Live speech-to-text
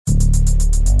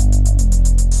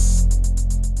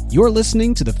You're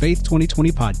listening to the Faith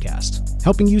 2020 podcast,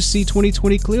 helping you see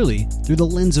 2020 clearly through the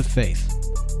lens of faith.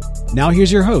 Now here's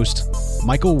your host,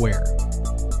 Michael Ware.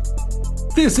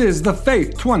 This is the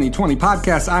Faith 2020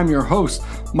 podcast. I'm your host,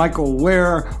 Michael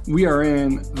Ware. We are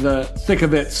in the thick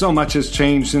of it. So much has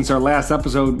changed since our last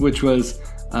episode, which was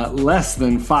less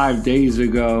than 5 days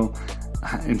ago.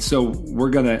 And so we're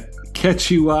going to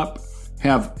catch you up,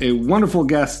 have a wonderful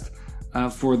guest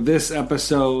for this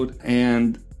episode,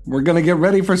 and we're going to get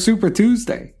ready for Super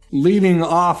Tuesday. Leading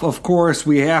off, of course,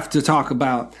 we have to talk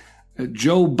about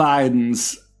Joe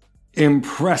Biden's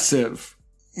impressive,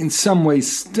 in some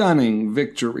ways stunning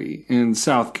victory in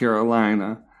South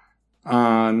Carolina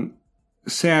on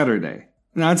Saturday.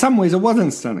 Now, in some ways, it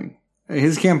wasn't stunning.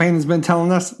 His campaign has been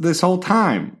telling us this whole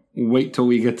time, wait till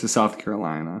we get to South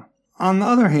Carolina. On the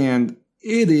other hand,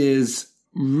 it is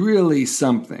really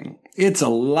something. It's a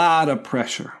lot of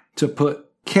pressure to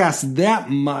cast that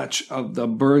much of the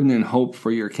burden and hope for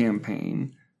your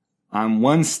campaign on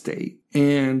one state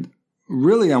and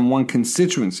really on one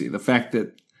constituency. The fact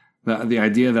that the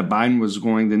idea that Biden was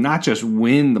going to not just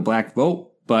win the black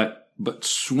vote, but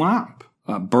swamp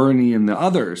Bernie and the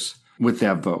others with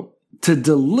that vote. To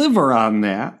deliver on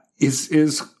that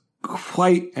is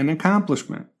quite an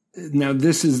accomplishment. Now,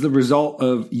 this is the result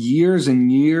of years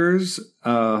and years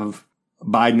of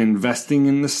Biden investing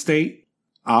in the state.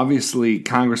 Obviously,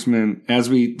 Congressman, as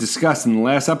we discussed in the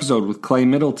last episode with Clay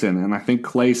Middleton, and I think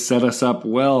Clay set us up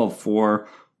well for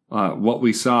what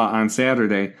we saw on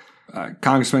Saturday,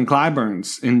 Congressman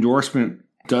Clyburn's endorsement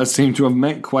does seem to have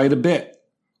meant quite a bit.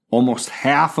 Almost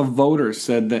half of voters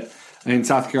said that in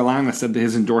South Carolina said that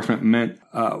his endorsement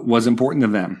was important to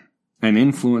them and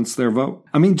influenced their vote.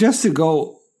 I mean, just to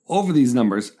go over these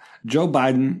numbers, Joe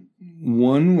Biden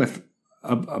won with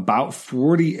about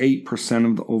 48%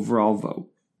 of the overall vote.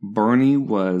 Bernie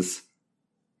was,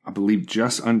 I believe,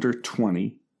 just under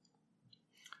 20.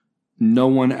 No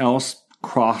one else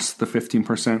crossed the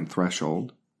 15%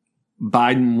 threshold.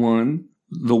 Biden won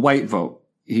the white vote.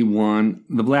 He won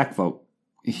the black vote.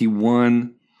 He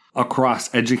won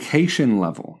across education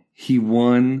level. He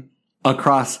won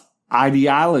across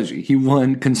ideology. He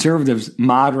won conservatives,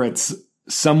 moderates,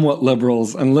 somewhat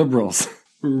liberals, and liberals.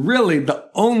 Really, the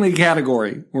only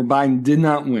category where Biden did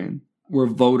not win were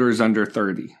voters under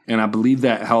 30. And I believe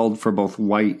that held for both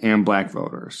white and black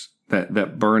voters,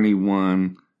 that Bernie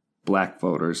won black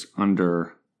voters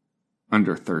under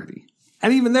 30.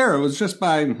 And even there, it was just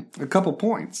by a couple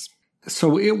points.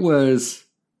 So it was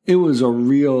a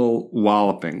real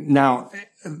walloping. Now,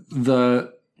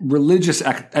 the religious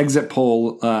exit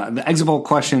poll, the exit poll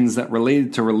questions that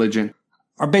related to religion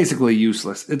are basically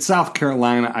useless. It's South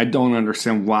Carolina. I don't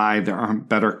understand why there aren't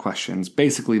better questions.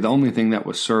 Basically, the only thing that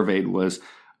was surveyed was,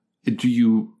 do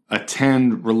you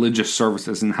attend religious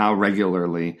services and how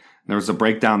regularly? There was a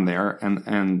breakdown there,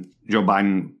 and Joe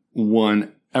Biden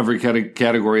won every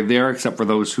category there except for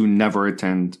those who never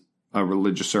attend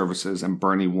religious services, and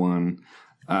Bernie won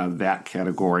that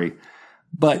category.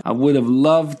 But I would have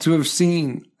loved to have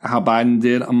seen how Biden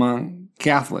did among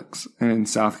Catholics in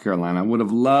South Carolina. I would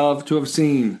have loved to have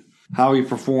seen how he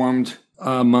performed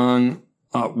among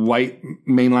white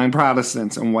mainline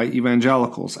Protestants and white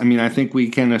evangelicals. I mean, I think we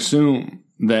can assume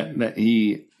that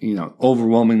he,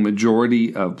 overwhelming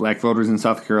majority of black voters in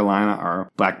South Carolina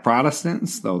are black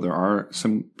Protestants, though there are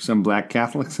some black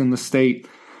Catholics in the state.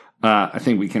 I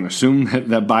think we can assume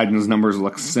that Biden's numbers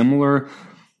look similar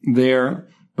there,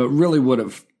 but really would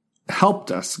have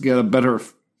helped us get a better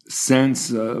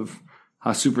sense of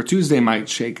how Super Tuesday might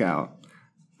shake out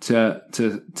to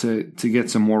get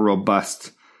some more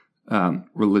robust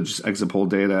religious exit poll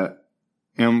data.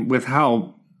 And with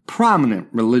how prominent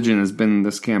religion has been in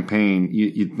this campaign,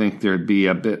 you'd think there'd be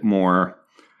a bit more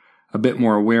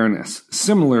awareness.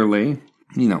 Similarly,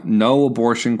 no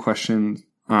abortion questions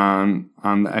on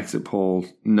the exit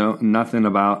polls. No, nothing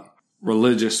about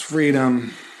religious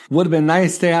freedom. Would have been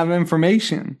nice to have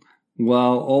information.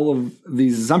 Well, all of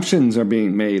these assumptions are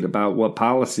being made about what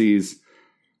policies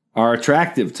are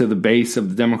attractive to the base of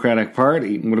the Democratic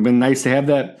Party. It would have been nice to have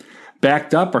that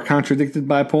backed up or contradicted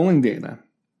by polling data.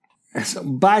 So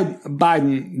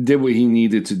Biden did what he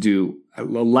needed to do.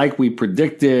 Like we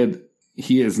predicted,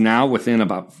 he is now within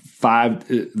about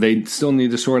 5. They still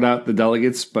need to sort out the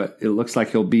delegates, but it looks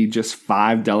like he'll be just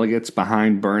 5 delegates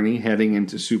behind Bernie heading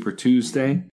into Super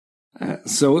Tuesday.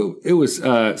 So it was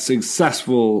a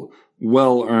successful,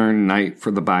 well-earned night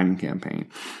for the Biden campaign.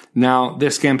 Now,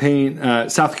 this campaign,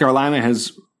 South Carolina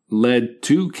has led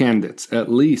 2 candidates,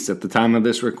 at least at the time of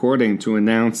this recording, to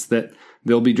announce that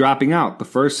they'll be dropping out. The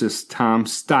first is Tom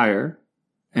Steyer,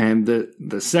 and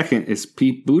the second is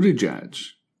Pete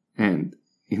Buttigieg. And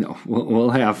we'll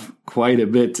have quite a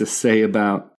bit to say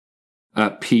about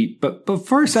Pete. But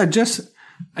first, I just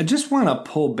want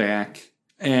to pull back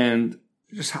and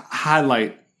just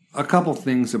highlight a couple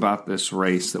things about this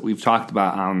race that we've talked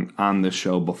about on the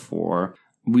show before.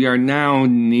 We are now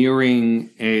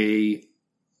nearing a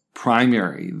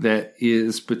primary that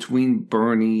is between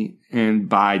Bernie and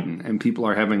Biden, and people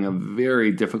are having a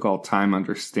very difficult time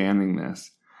understanding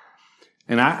this.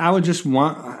 And I would just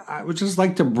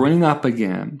like to bring up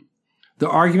again the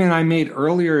argument I made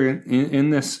earlier in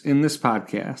this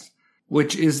podcast,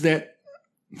 which is that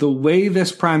the way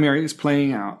this primary is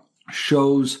playing out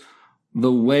shows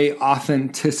the way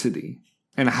authenticity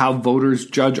and how voters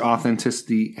judge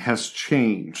authenticity has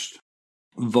changed.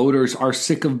 Voters are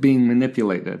sick of being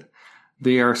manipulated.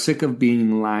 They are sick of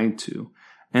being lied to.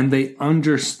 And they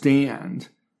understand.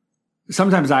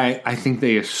 Sometimes I think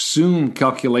they assume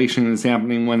calculation is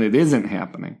happening when it isn't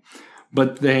happening.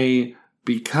 But they,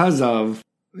 because of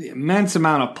the immense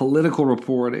amount of political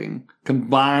reporting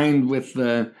combined with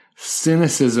the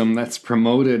cynicism that's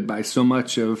promoted by so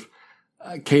much of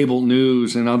cable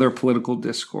news and other political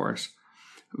discourse,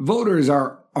 voters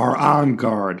are on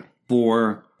guard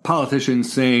for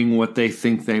politicians saying what they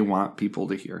think they want people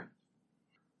to hear.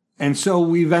 And so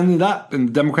we've ended up in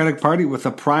the Democratic Party with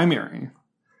a primary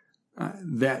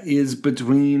that is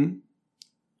between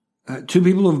two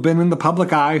people who have been in the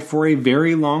public eye for a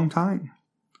very long time,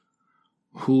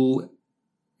 who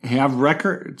have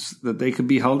records that they could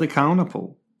be held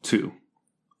accountable to,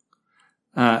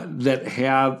 that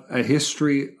have a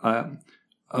history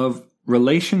of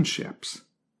relationships.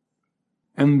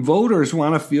 And voters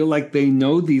want to feel like they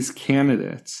know these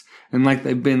candidates and like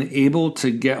they've been able to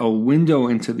get a window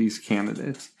into these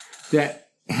candidates that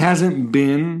hasn't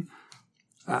been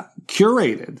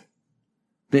curated,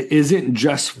 that isn't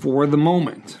just for the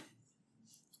moment.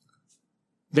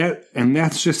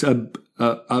 That's just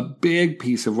a big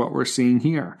piece of what we're seeing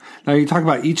here. Now, you talk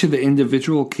about each of the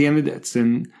individual candidates,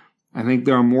 and I think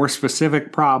there are more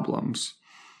specific problems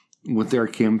with their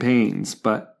campaigns,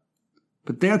 but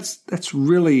that's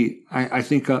really, I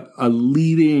think, a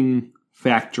leading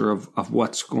factor of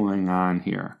what's going on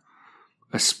here,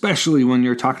 especially when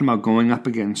you're talking about going up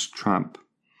against Trump.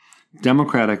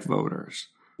 Democratic voters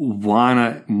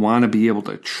want to be able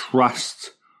to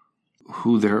trust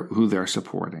who they're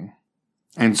supporting,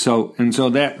 and so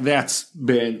that's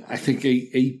been, I think,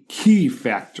 a key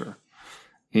factor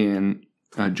in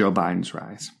Joe Biden's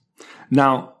rise.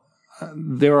 Now,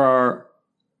 there are,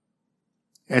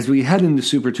 as we head into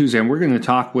Super Tuesday, and we're going to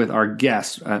talk with our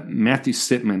guest, Matthew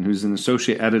Sitman, who's an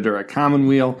associate editor at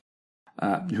Commonweal,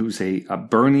 who's a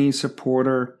Bernie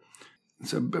supporter.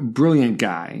 He's a brilliant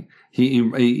guy.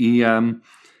 He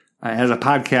has a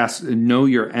podcast, Know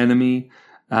Your Enemy,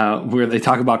 where they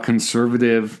talk about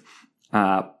conservative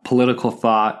political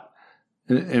thought,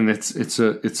 and it's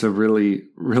a really,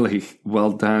 really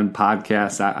well done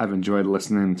podcast. I've enjoyed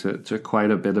listening to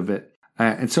quite a bit of it.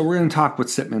 And so we're going to talk with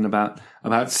Sitman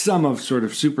about some of sort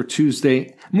of Super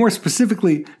Tuesday. More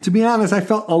specifically, to be honest,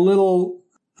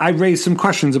 I raised some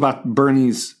questions about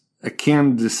Bernie's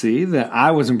candidacy that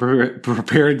I wasn't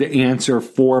prepared to answer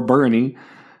for Bernie.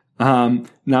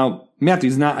 Now,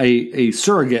 Matthew's not a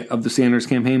surrogate of the Sanders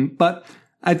campaign, but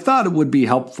I thought it would be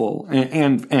helpful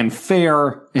and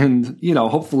fair and,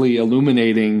 hopefully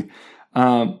illuminating,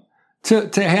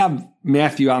 to have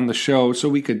Matthew on the show so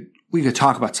we could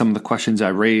talk about some of the questions I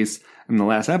raised in the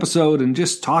last episode and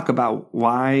just talk about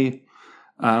why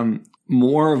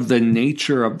more of the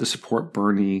nature of the support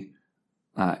Bernie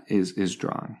is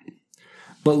drawing.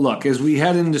 But look, as we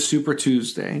head into Super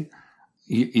Tuesday,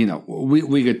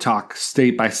 we could talk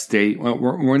state by state.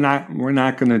 We're not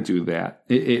going to do that.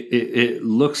 It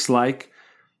looks like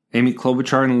Amy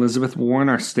Klobuchar and Elizabeth Warren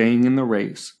are staying in the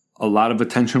race. A lot of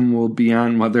attention will be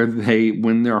on whether they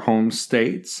win their home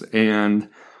states, and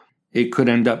it could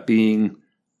end up being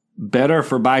better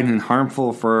for Biden and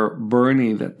harmful for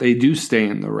Bernie that they do stay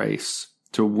in the race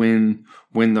to win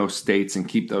those states and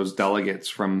keep those delegates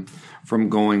from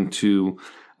going to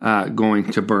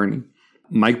Bernie.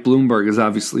 Mike Bloomberg is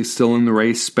obviously still in the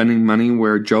race, spending money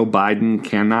where Joe Biden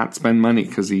cannot spend money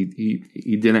because he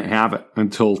didn't have it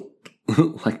until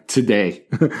like today.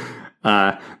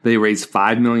 They raised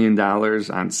 $5 million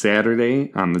on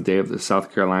Saturday, on the day of the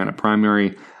South Carolina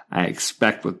primary. I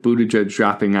expect with Buttigieg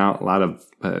dropping out, a lot of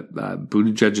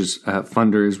Buttigieg's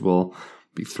funders will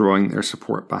be throwing their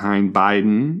support behind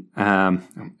Biden.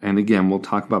 And again, we'll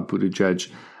talk about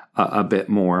Buttigieg a bit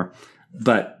more.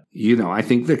 But, I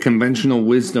think the conventional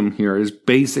wisdom here is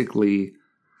basically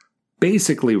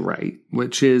right,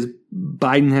 which is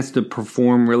Biden has to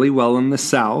perform really well in the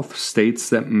South, states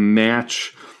that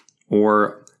match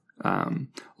or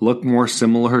look more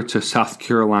similar to South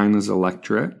Carolina's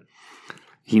electorate.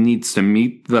 He needs to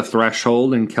meet the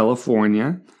threshold in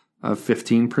California of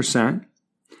 15%.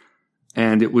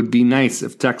 And it would be nice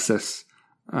if Texas,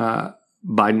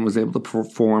 Biden was able to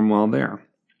perform well there.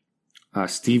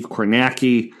 Steve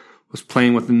Kornacki was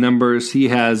playing with the numbers. He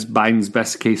has Biden's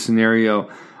best case scenario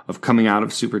of coming out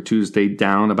of Super Tuesday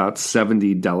down about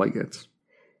 70 delegates.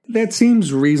 That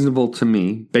seems reasonable to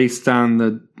me based on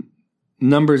the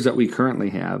numbers that we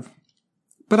currently have.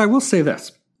 But I will say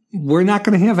this. We're not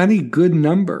going to have any good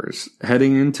numbers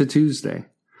heading into Tuesday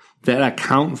that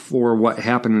account for what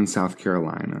happened in South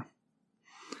Carolina.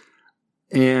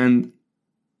 And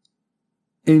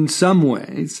in some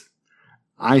ways,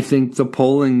 I think the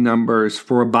polling numbers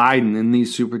for Biden in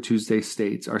these Super Tuesday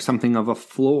states are something of a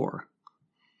floor.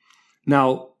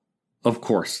 Now, of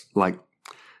course, the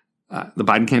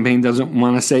Biden campaign doesn't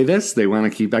want to say this. They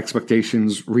want to keep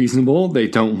expectations reasonable. They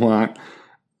don't want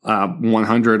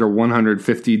 100 or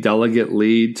 150 delegate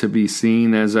lead to be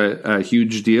seen as a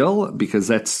huge deal, because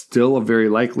that's still a very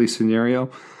likely scenario.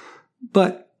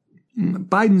 But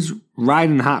Biden's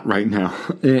riding hot right now,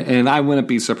 and I wouldn't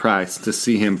be surprised to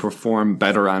see him perform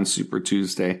better on Super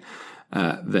Tuesday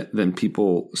than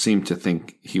people seem to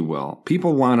think he will.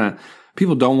 People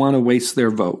don't want to waste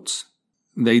their votes.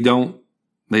 They don't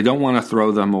want to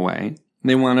throw them away.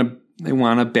 They want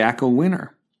to back a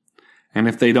winner. And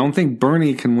if they don't think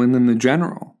Bernie can win in the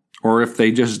general, or if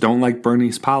they just don't like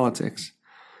Bernie's politics,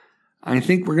 I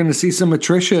think we're going to see some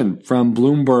attrition from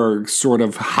Bloomberg's sort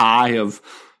of high of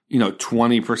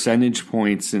 20 percentage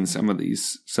points in some of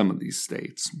these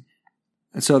states.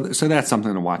 So that's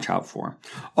something to watch out for.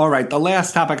 All right, the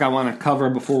last topic I want to cover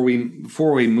before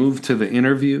we move to the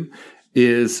interview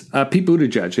is Pete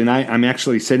Buttigieg. And I'm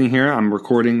actually sitting here. I'm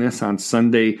recording this on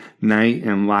Sunday night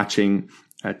and watching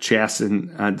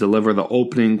Chasten deliver the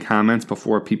opening comments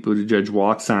before Pete Buttigieg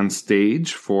walks on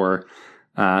stage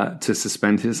to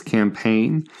suspend his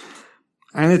campaign.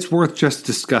 And it's worth just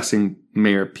discussing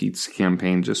Mayor Pete's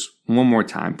campaign just one more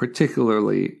time,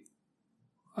 particularly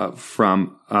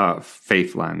from a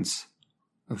faith lens,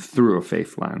 through a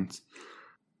faith lens.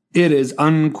 It is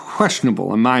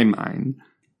unquestionable in my mind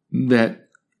that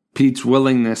Pete's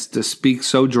willingness to speak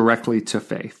so directly to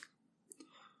faith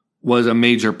was a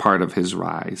major part of his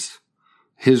rise.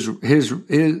 His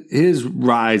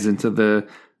rise into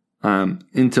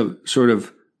sort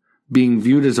of being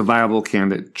viewed as a viable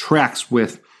candidate tracks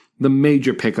with the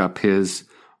major pickup his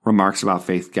remarks about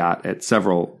faith got at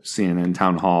several CNN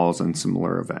town halls and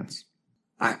similar events.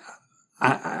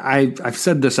 I've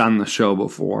said this on the show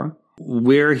before.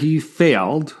 Where he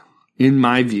failed, in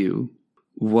my view,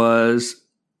 was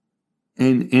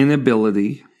an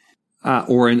inability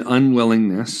or an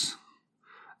unwillingness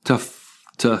to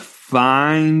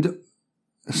find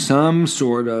some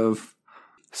sort of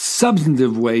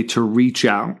substantive way to reach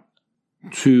out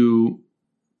to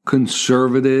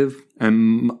conservative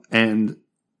and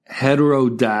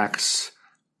heterodox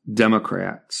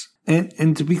Democrats.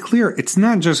 And to be clear, it's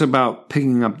not just about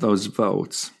picking up those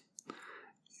votes.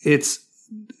 It's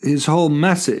his whole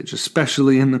message,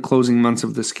 especially in the closing months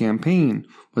of this campaign,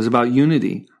 was about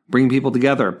unity, bringing people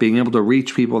together, being able to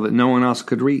reach people that no one else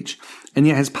could reach. And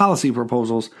yet his policy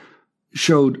proposals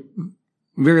showed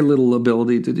very little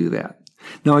ability to do that.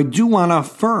 Now, I do want to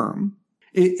affirm,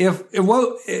 if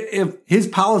his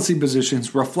policy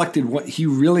positions reflected what he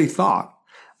really thought,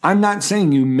 I'm not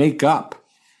saying you make up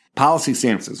policy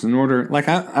stances in order,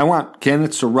 I want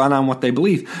candidates to run on what they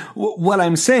believe. What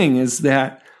I'm saying is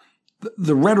that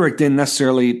the rhetoric didn't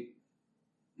necessarily,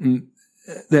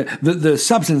 the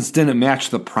substance didn't match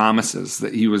the promises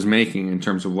that he was making in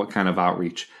terms of what kind of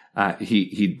outreach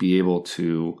he'd be able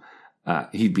to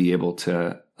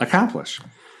accomplish.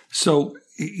 So,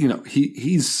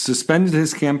 he's suspended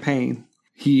his campaign.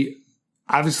 He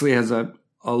obviously has a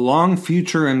long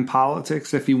future in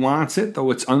politics if he wants it,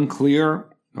 though it's unclear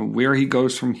where he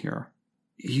goes from here.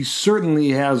 He certainly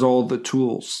has all the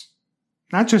tools,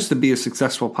 not just to be a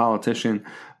successful politician,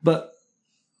 but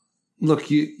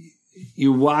look,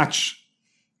 you watch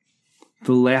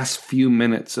the last few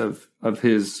minutes of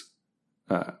his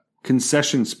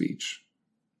concession speech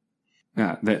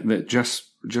that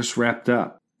just wrapped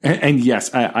up. And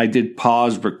yes, I did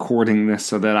pause recording this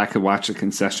so that I could watch the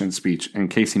concession speech in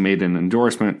case he made an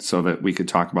endorsement so that we could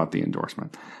talk about the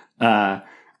endorsement. But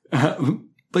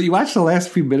you watch the last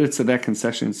few minutes of that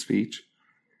concession speech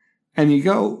and you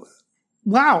go,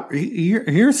 wow,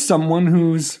 here's someone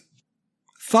who's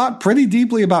thought pretty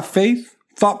deeply about faith,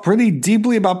 thought pretty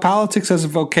deeply about politics as a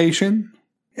vocation,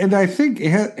 And I think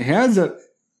it has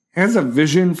a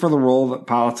vision for the role that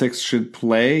politics should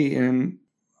play in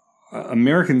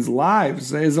Americans'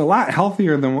 lives is a lot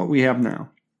healthier than what we have now.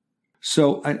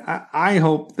 So I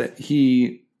hope that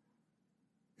he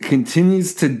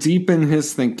continues to deepen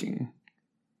his thinking.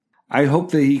 I hope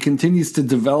that he continues to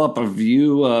develop a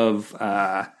view of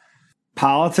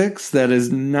politics that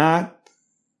is not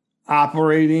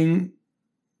operating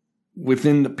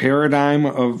within the paradigm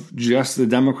of just the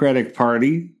Democratic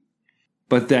Party,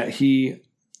 but that he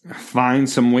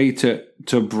finds some way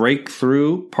to break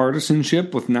through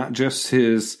partisanship with not just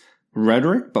his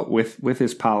rhetoric, but with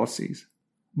his policies.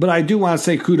 But I do want to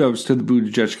say kudos to the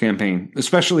Buttigieg campaign,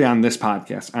 especially on this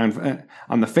podcast.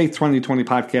 On the Faith 2020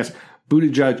 podcast,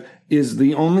 Buttigieg is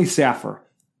the only staffer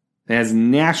that has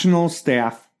national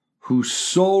staff whose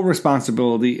sole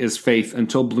responsibility is faith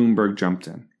until Bloomberg jumped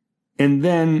in. And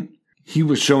then he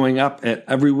was showing up at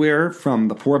everywhere from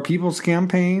the Poor People's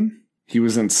Campaign. He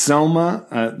was in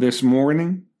Selma this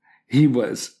morning. He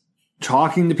was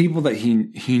talking to people that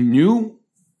he knew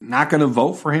not going to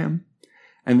vote for him.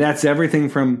 And that's everything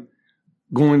from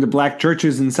going to black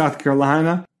churches in South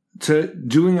Carolina to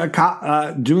doing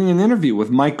an interview with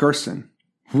Mike Gerson,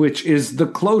 which is the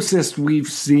closest we've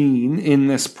seen in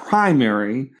this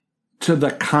primary to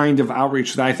the kind of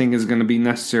outreach that I think is going to be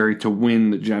necessary to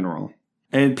win the general.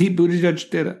 And Pete Buttigieg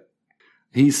did it.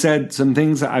 He said some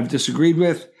things that I've disagreed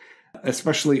with,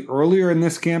 especially earlier in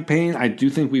this campaign. I do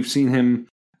think we've seen him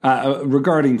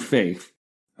regarding faith.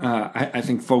 I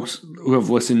think folks who have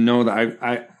listened know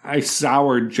that I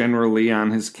soured generally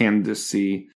on his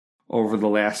candidacy over the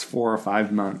last 4 or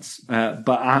 5 months. But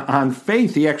on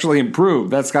faith, he actually improved.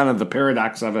 That's kind of the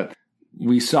paradox of it.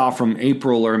 We saw from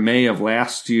April or May of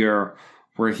last year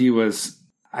where he was,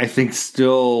 I think,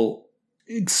 still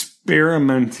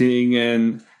experimenting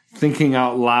and thinking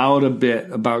out loud a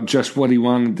bit about just what he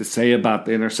wanted to say about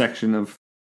the intersection of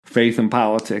faith and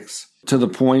politics, to the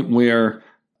point where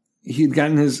he'd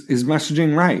gotten his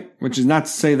messaging right, which is not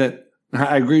to say that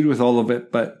I agreed with all of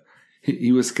it, but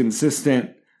he was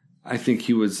consistent. I think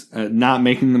he was not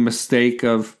making the mistake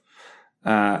of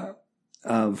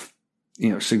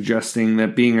suggesting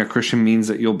that being a Christian means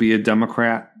that you'll be a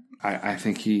Democrat. I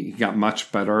think he got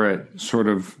much better at sort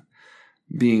of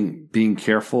being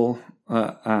careful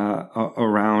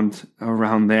around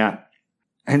that.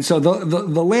 And so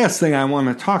the last thing I want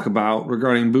to talk about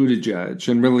regarding Buttigieg,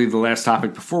 and really the last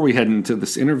topic before we head into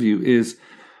this interview, is,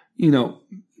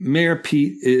 Mayor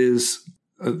Pete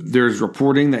there's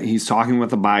reporting that he's talking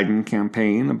with the Biden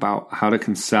campaign about how to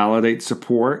consolidate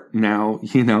support. Now,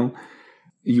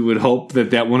 you would hope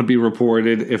that wouldn't be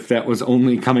reported if that was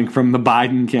only coming from the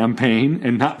Biden campaign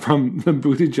and not from the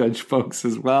Buttigieg folks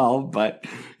as well. But,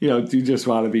 do just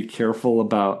want to be careful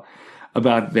about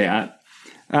that.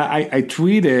 I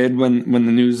tweeted when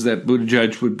the news that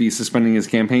Buttigieg would be suspending his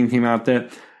campaign came out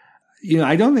that,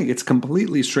 I don't think it's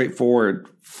completely straightforward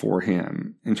for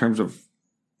him in terms of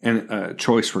a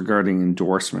choice regarding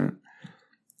endorsement.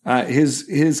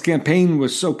 His campaign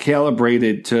was so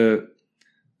calibrated to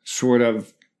sort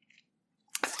of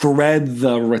thread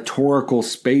the rhetorical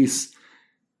space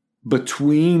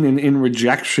between and in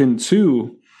rejection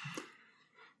to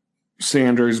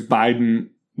Sanders, Biden,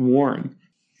 Warren.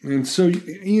 And so,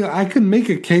 I could make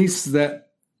a case that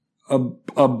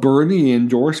a Bernie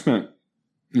endorsement,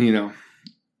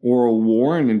 or a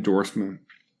Warren endorsement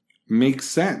makes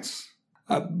sense.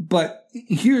 But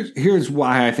here's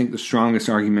why I think the strongest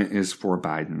argument is for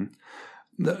Biden.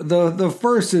 The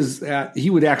first is that he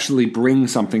would actually bring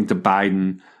something to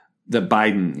Biden that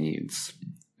Biden needs.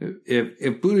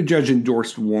 If Buttigieg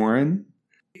endorsed Warren,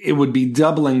 it would be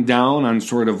doubling down on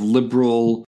sort of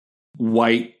liberal,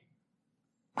 white,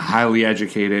 highly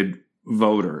educated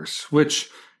voters, which,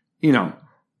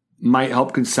 might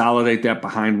help consolidate that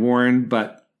behind Warren.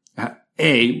 But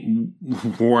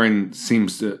Warren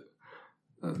seems to,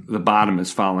 the bottom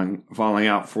is falling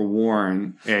out for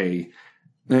Warren,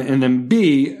 and then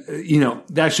B,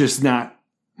 that's just not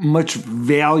much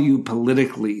value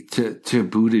politically to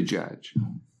Buttigieg.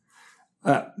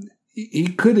 He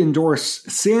could endorse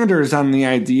Sanders on the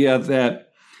idea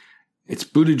that it's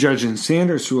Buttigieg and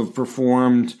Sanders who have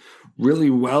performed really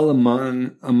well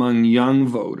among young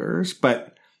voters.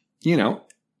 But,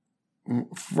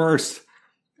 first,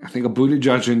 I think a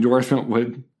Buttigieg endorsement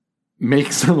would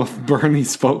make some of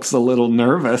Bernie's folks a little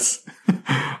nervous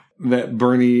that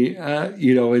Bernie,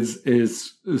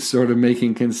 is sort of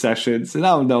making concessions. And I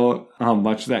don't know how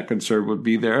much that concern would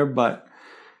be there, but,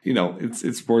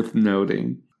 it's worth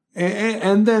noting.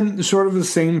 And then sort of the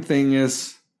same thing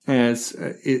as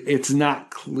it's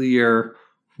not clear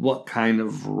what kind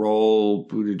of role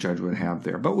Buttigieg would have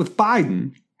there. But with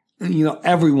Biden,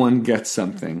 everyone gets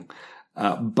something.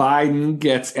 Biden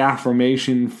gets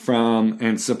affirmation from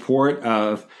and support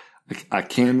of a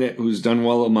candidate who's done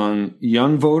well among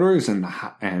young voters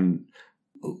and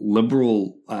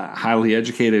liberal, highly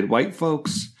educated white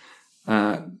folks,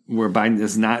 where Biden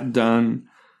has not done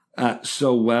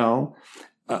so well.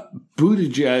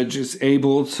 Buttigieg is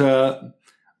able to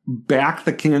back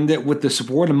the candidate with the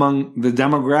support among the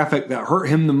demographic that hurt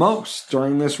him the most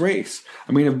during this race.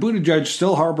 I mean, if Buttigieg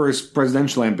still harbors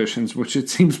presidential ambitions, which it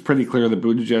seems pretty clear that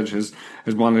Buttigieg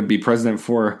has wanted to be president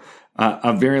for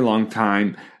a very long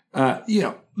time,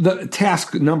 the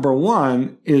task number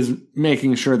one is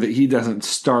making sure that he doesn't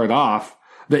start off,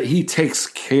 that he takes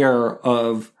care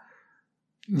of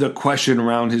the question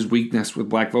around his weakness with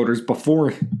black voters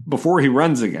before he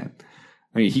runs again.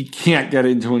 I mean, he can't get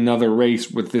into another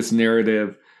race with this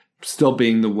narrative still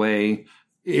being the way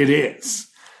it is.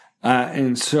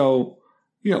 And so,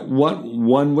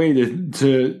 one way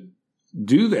to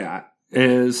do that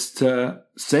is to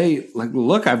say, like,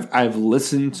 look, I've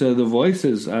listened to the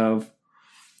voices of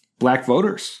black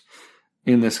voters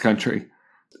in this country.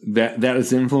 That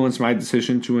has influenced my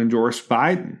decision to endorse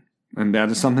Biden. And that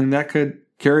is something that could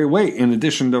carry weight. In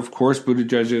addition to, of course,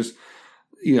 Buttigieg's,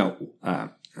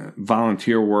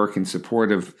 volunteer work in support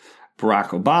of Barack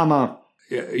Obama,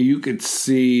 you could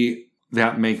see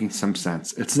that making some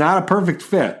sense. It's not a perfect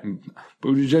fit.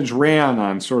 Buttigieg ran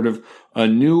on sort of a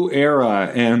new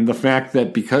era, and the fact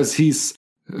that because he's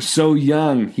so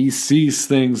young, he sees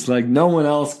things like no one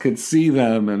else could see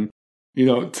them, and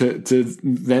to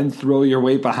then throw your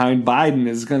weight behind Biden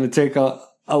is going to take a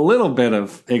little bit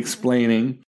of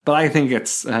explaining. But I think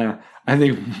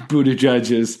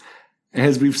Buttigieg is,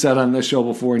 as we've said on this show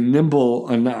before, nimble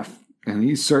enough, and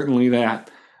he's certainly that,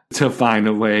 to find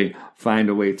a way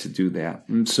to do that.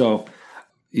 And so,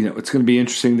 it's going to be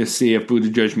interesting to see if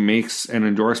Buttigieg makes an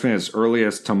endorsement as early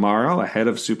as tomorrow, ahead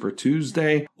of Super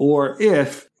Tuesday, or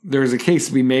if there's a case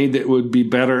to be made that it would be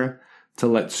better to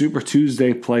let Super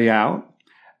Tuesday play out,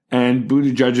 and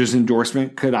Buttigieg's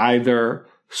endorsement could either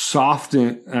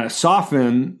soften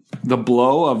the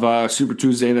blow of a Super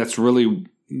Tuesday that's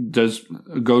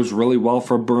goes really well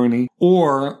for Bernie,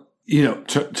 or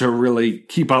to really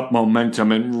keep up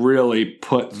momentum and really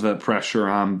put the pressure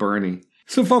on Bernie.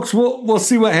 So, folks, we'll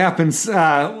see what happens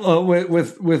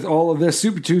with all of this.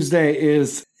 Super Tuesday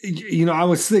is, I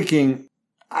was thinking,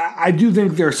 I do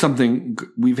think there's something.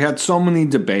 We've had so many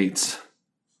debates.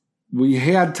 We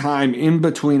had time in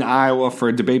between Iowa for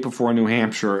a debate before New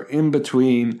Hampshire, in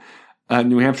between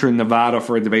New Hampshire and Nevada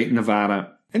for a debate in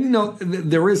Nevada. And,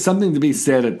 there is something to be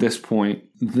said at this point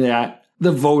that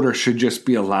the voter should just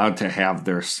be allowed to have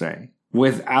their say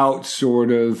without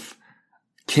sort of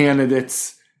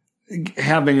candidates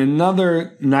having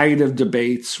another night of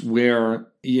debates where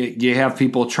you have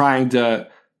people trying to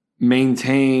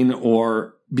maintain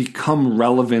or become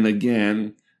relevant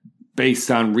again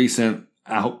based on recent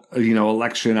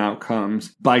election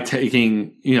outcomes by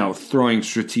taking, throwing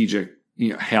strategic,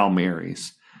 Hail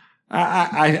Marys.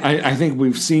 I think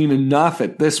we've seen enough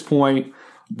at this point.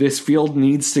 This field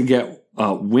needs to get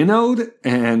winnowed,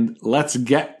 and let's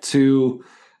get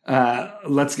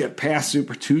past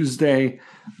Super Tuesday.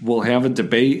 We'll have a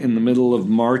debate in the middle of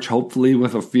March, hopefully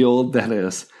with a field that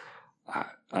is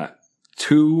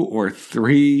 2 or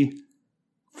 3,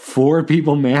 4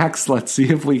 people max. Let's see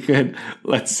if we could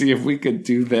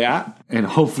do that, and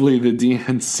hopefully the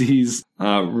DNC's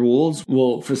rules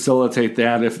will facilitate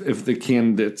that if the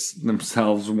candidates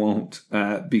themselves won't,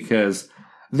 because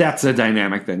that's a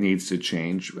dynamic that needs to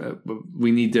change.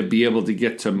 We need to be able to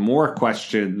get to more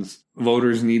questions.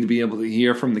 Voters need to be able to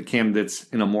hear from the candidates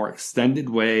in a more extended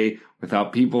way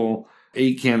without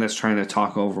 8 candidates trying to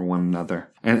talk over one another.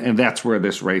 And that's where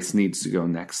this race needs to go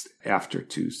next after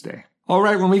Tuesday. All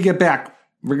right, when we get back,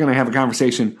 we're going to have a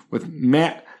conversation with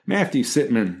Matthew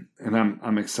Sitman, and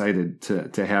I'm excited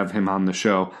to have him on the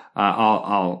show.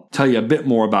 I'll tell you a bit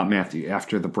more about Matthew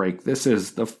after the break. This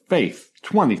is the Faith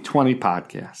 2020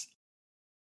 podcast.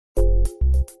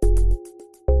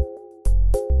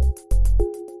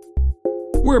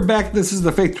 We're back. This is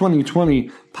the Faith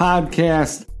 2020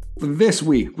 podcast. This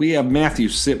week, we have Matthew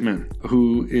Sitman,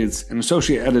 who is an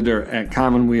associate editor at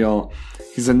Commonweal.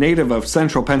 He's a native of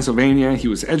central Pennsylvania. He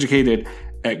was educated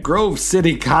at Grove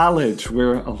City College,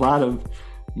 where a lot of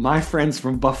my friends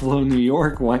from Buffalo, New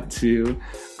York went to.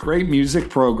 Great music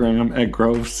program at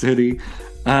Grove City.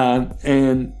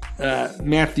 And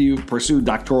Matthew pursued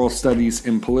doctoral studies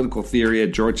in political theory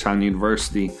at Georgetown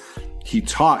University. He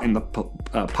taught in the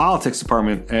politics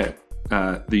department at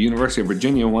the University of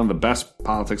Virginia, one of the best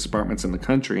politics departments in the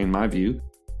country, in my view.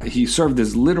 He served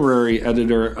as literary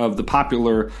editor of the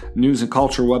popular news and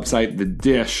culture website, The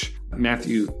Dish.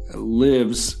 Matthew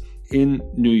lives in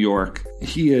New York.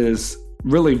 He is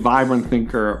really vibrant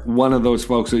thinker, one of those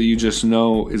folks that you just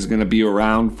know is going to be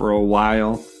around for a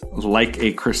while, like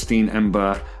a Christine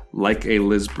Emba, like a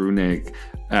Liz Brunig,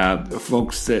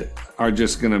 folks that are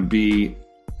just going to be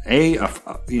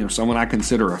someone I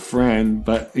consider a friend,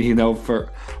 but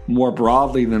for more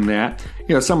broadly than that,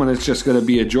 someone that's just going to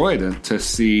be a joy to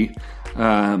see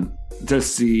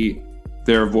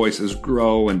their voices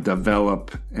grow and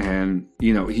develop, and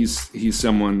he's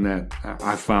someone that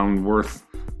I found worth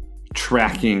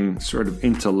tracking sort of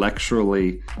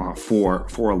intellectually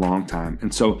for a long time.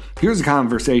 And so here's a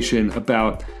conversation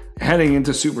about heading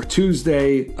into Super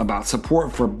Tuesday, about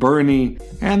support for Bernie,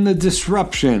 and the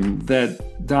disruption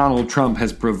that Donald Trump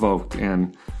has provoked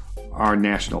in our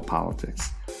national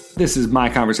politics. This is my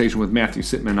conversation with Matthew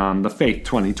Sitman on the Faith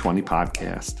 2020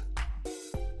 podcast.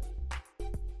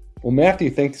 Well, Matthew,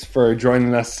 thanks for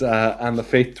joining us on the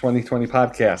Faith 2020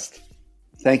 podcast.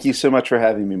 Thank you so much for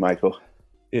having me, Michael.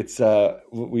 It's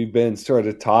we've been sort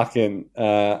of talking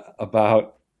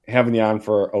about having you on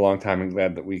for a long time. I'm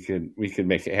glad that we could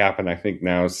make it happen. I think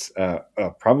now's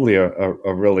probably a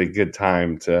really good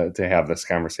time to have this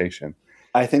conversation.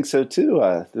 I think so too.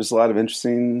 There's a lot of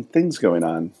interesting things going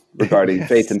on regarding yes.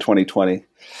 Faith in 2020.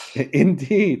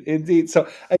 Indeed. So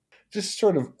I just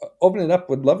sort of open it up.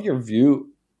 Would love your view.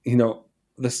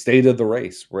 The state of the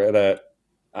race. We're at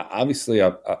obviously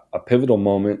a pivotal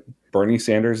moment. Bernie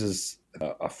Sanders is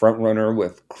a front runner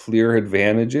with clear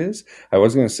advantages. I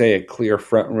was going to say a clear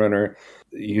front runner.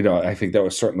 I think that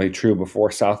was certainly true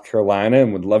before South Carolina,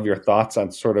 and would love your thoughts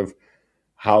on sort of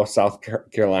how South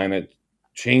Carolina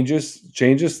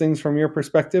changes things from your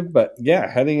perspective. But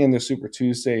yeah, heading into Super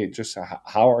Tuesday, just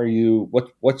how are you?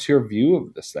 What's your view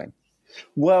of this thing?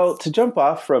 Well, to jump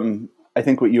off from, I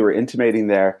think what you were intimating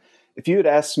there, if you had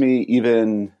asked me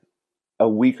even a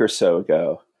week or so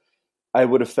ago, I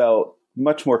would have felt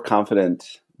much more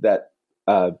confident that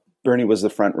Bernie was the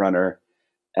front runner.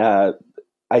 I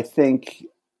think,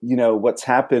 what's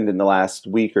happened in the last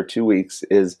week or 2 weeks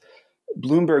is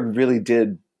Bloomberg really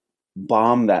did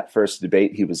bomb that first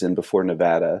debate he was in before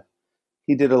Nevada.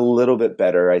 He did a little bit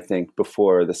better, I think,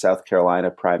 before the South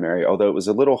Carolina primary, although it was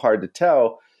a little hard to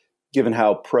tell given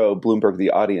how pro Bloomberg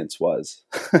the audience was,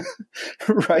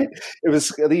 right? It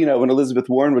was, when Elizabeth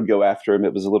Warren would go after him,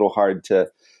 it was a little hard to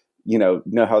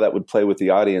know how that would play with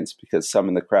the audience because some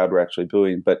in the crowd were actually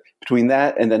booing. But between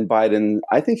that and then Biden,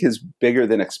 I think his bigger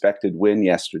than expected win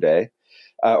yesterday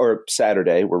or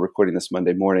Saturday, we're recording this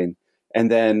Monday morning, and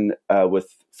then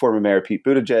with former Mayor Pete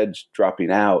Buttigieg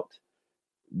dropping out,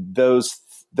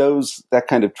 that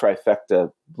kind of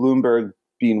trifecta, Bloomberg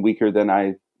being weaker than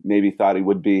I maybe thought he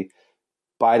would be,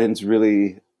 Biden's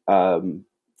really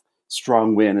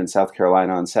strong win in South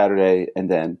Carolina on Saturday, and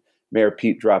then Mayor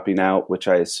Pete dropping out, which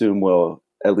I assume will,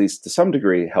 at least to some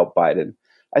degree, help Biden.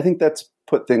 I think that's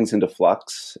put things into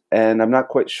flux, and I'm not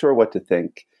quite sure what to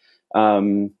think.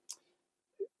 Partly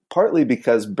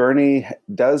because Bernie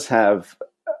does have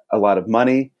a lot of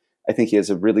money. I think he has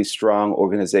a really strong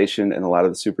organization in a lot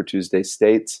of the Super Tuesday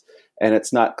states, and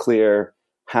it's not clear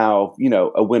how,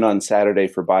 a win on Saturday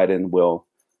for Biden will,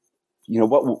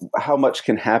 how much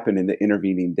can happen in the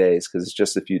intervening days, because it's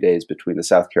just a few days between the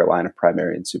South Carolina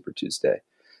primary and Super Tuesday.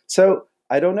 So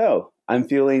I don't know. I'm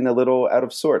feeling a little out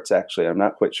of sorts, actually. I'm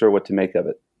not quite sure what to make of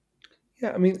it.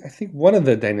 Yeah, I think one of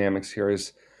the dynamics here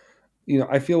is,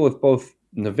 I feel with both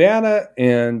Nevada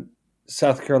and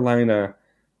South Carolina,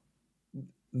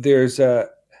 there's a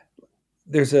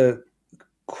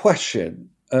question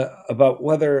about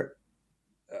whether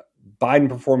Biden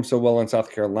performed so well in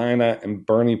South Carolina and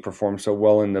Bernie performed so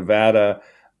well in Nevada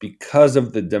because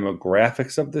of the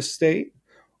demographics of the state,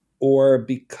 or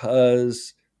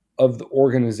because of the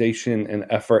organization and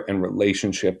effort and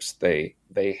relationships they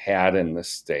had in the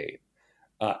state.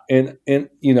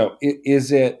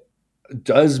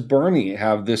 Does Bernie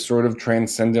have this sort of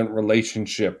transcendent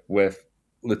relationship with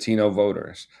Latino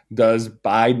voters? Does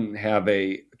Biden have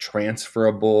a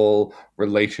transferable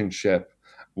relationship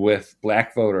with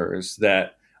Black voters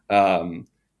that, and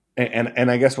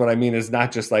I guess what I mean is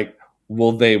not just like,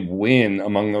 will they win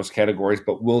among those categories,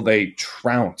 but will they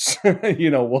trounce?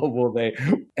 Will they?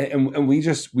 And we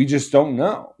just don't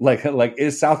know. Like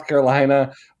is South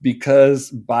Carolina,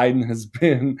 because Biden has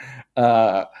been,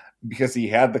 because he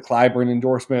had the Clyburn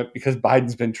endorsement, because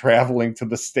Biden's been traveling to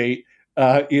the state,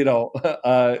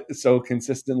 so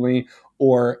consistently,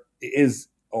 or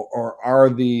are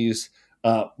these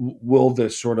will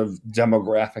this sort of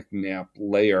demographic map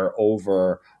layer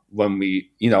over when we,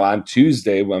 on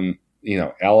Tuesday, when,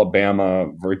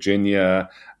 Alabama, Virginia,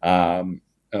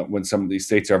 when some of these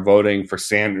states are voting for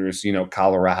Sanders,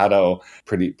 Colorado,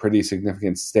 pretty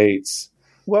significant states.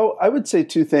 Well, I would say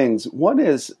two things. One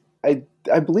is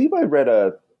I believe I read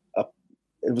it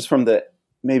was from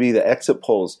maybe the exit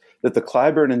polls that the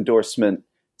Clyburn endorsement,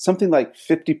 something like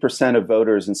 50% of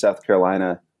voters in South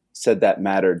Carolina said that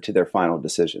mattered to their final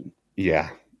decision. Yeah.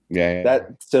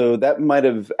 So that might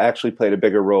have actually played a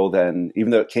bigger role than,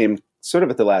 even though it came sort of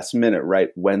at the last minute, right?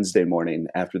 Wednesday morning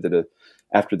after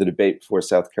the debate before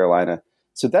South Carolina.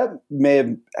 So that may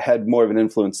have had more of an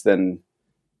influence than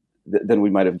we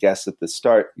might have guessed at the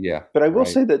start. Yeah. But I will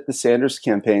say that the Sanders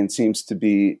campaign seems to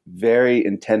be very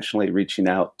intentionally reaching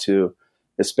out to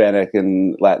Hispanic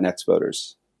and Latinx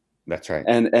voters. That's right.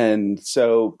 And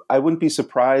so I wouldn't be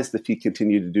surprised if he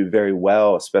continued to do very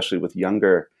well, especially with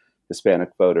younger Hispanic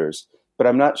voters. But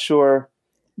I'm not sure,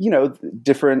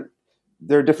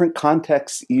 there are different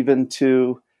contexts even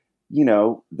to,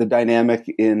 the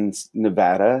dynamic in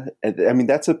Nevada. I mean,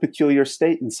 that's a peculiar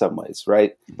state in some ways,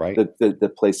 right? Right.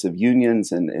 The place of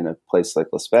unions and in a place like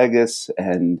Las Vegas.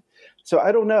 And so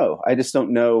I don't know. I just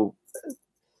don't know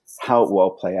how it will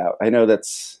all play out. I know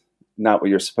that's not what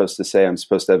you're supposed to say. I'm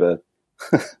supposed to have a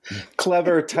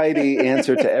clever, tidy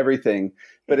answer to everything,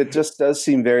 but it just does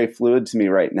seem very fluid to me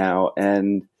right now.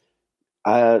 And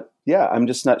I'm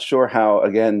just not sure how,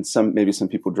 again, maybe some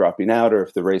people dropping out or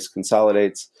if the race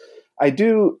consolidates. I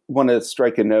do want to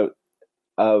strike a note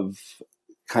of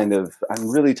I'm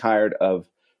really tired of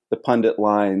the pundit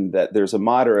line that there's a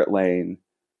moderate lane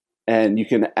and you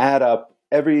can add up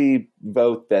every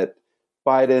vote that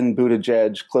Biden,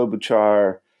 Buttigieg,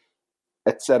 Klobuchar,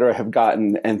 et cetera, have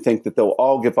gotten and think that they'll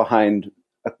all get behind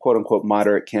a quote unquote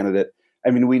moderate candidate.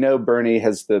 I mean, we know Bernie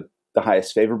has the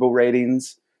highest favorable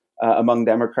ratings among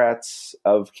Democrats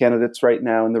of candidates right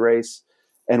now in the race.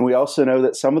 And we also know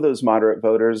that some of those moderate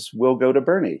voters will go to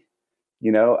Bernie.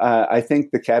 I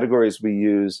think the categories we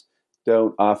use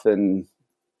don't often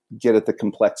get at the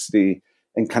complexity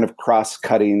and kind of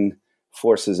cross-cutting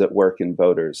forces at work in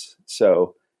voters.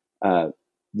 So, I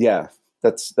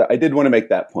did want to make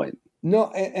that point.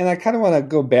 No, and I kind of want to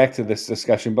go back to this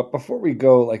discussion, but before we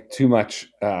go like too much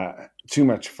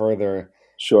further,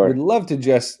 sure, we'd love to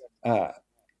just.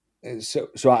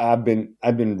 So I've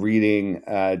been reading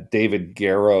David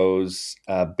Garrow's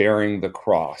 "Bearing the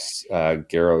Cross,"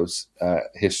 Garrow's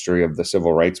history of the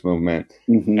civil rights movement,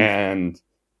 and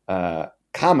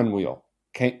Commonweal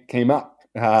came up,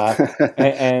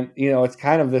 and it's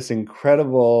kind of this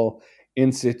incredible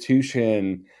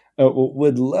institution.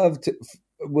 Would love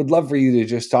for you to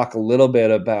just talk a little bit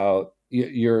about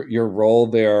your role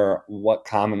there, what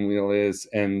Commonweal is,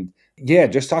 and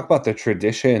just talk about the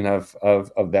tradition of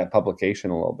that publication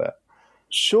a little bit.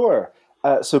 Sure.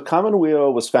 So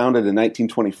Commonweal was founded in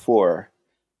 1924.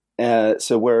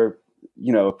 So we're,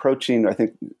 approaching, I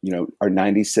think, our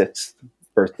 96th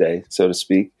birthday, so to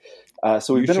speak.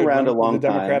 So we've been around a long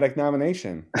time. Democratic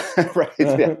nomination. Right.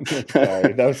 Yeah.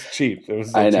 Sorry, that was cheap. It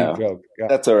was a cheap joke. Yeah.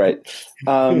 That's all right.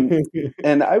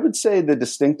 And I would say the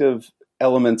distinctive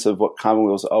elements of what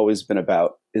Commonweal's always been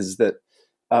about is that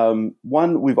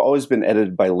one, we've always been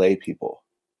edited by lay people.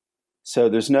 So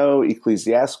there's no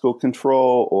ecclesiastical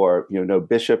control or, no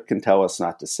bishop can tell us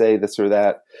not to say this or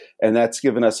that. And that's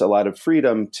given us a lot of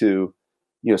freedom to,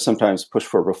 sometimes push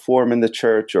for reform in the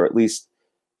church or at least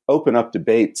open up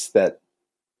debates that,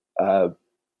 aren't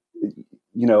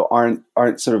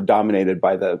sort of dominated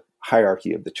by the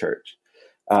hierarchy of the church.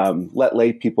 Let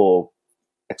lay people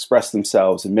express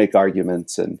themselves and make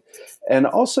arguments. And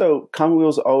also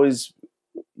Commonweal's always,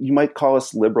 you might call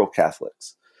us liberal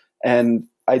Catholics. And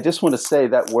I just want to say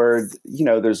that word,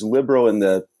 there's liberal in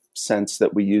the sense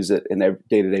that we use it in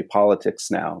day-to-day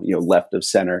politics now, left of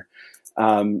center.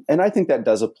 And I think that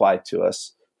does apply to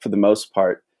us for the most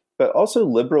part, but also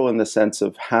liberal in the sense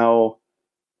of how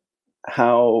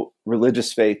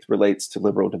religious faith relates to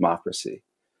liberal democracy.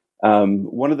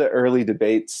 One of the early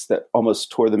debates that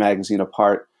almost tore the magazine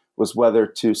apart was whether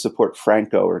to support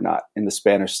Franco or not in the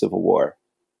Spanish Civil War.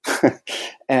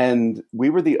 And we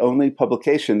were the only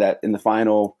publication that in the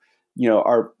final,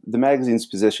 the magazine's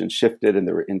position shifted and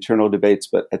there were internal debates,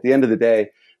 but at the end of the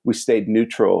day, we stayed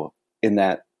neutral in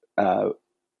that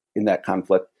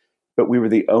conflict. But we were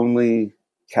the only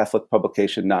Catholic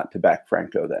publication not to back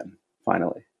Franco then,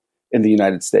 finally, in the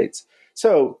United States.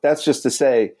 So that's just to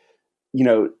say,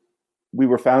 we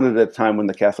were founded at a time when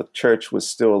the Catholic Church was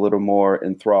still a little more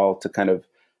enthralled to kind of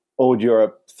old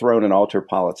Europe throne and altar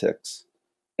politics.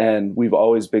 And we've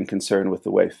always been concerned with the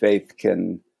way faith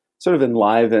can sort of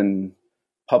enliven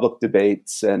public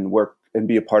debates and work and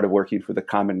be a part of working for the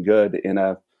common good in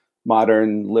a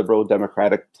modern, liberal,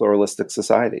 democratic, pluralistic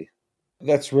society.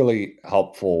 That's really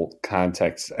helpful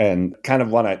context, and kind of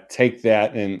want to take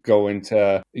that and go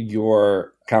into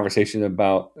your conversation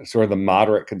about sort of the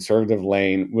moderate conservative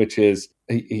lane, which is,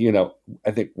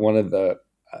 I think one of the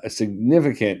a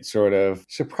significant sort of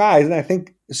surprise. And I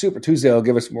think Super Tuesday will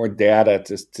give us more data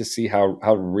to see how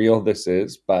real this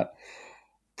is. But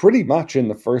pretty much in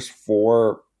the first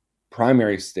 4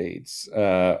 primary states,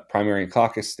 primary and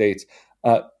caucus states,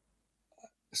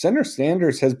 Senator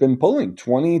Sanders has been pulling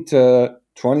 20 to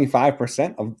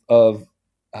 25% of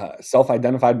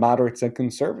self-identified moderates and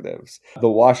conservatives. The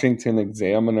Washington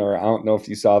Examiner, I don't know if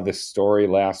you saw this story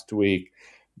last week,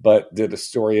 but did a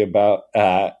story about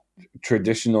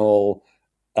traditional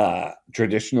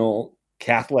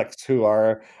Catholics who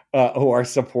are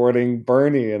supporting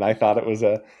Bernie, and I thought it was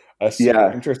a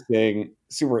super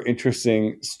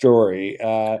interesting story.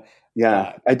 I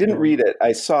didn't read it.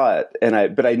 I saw it,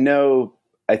 but I know.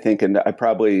 I think, and I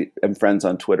probably am friends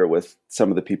on Twitter with some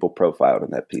of the people profiled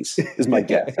in that piece, is my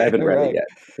guess. I haven't read it yet.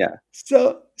 Yeah.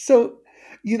 So,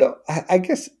 I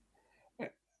guess,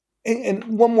 and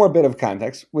one more bit of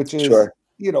context, which is, sure.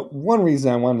 One reason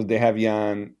I wanted to have you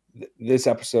on this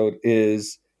episode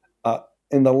is,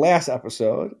 in the last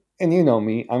episode, and you know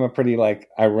me, I'm a pretty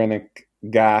ironic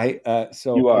guy.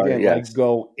 So you are, I didn't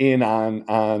go in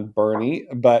on Bernie,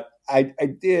 but I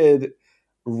did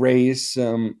raise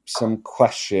some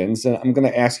questions, and I'm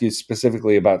going to ask you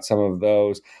specifically about some of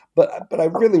those. But I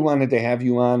really wanted to have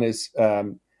you on as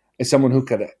someone who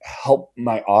could help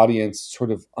my audience sort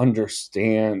of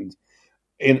understand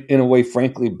in a way,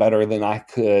 frankly, better than I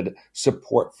could,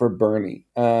 support for Bernie.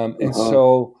 And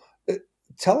so,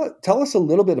 tell us a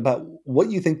little bit about what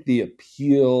you think the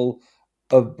appeal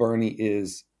of Bernie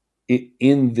is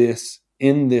in this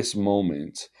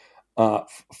moment.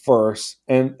 First,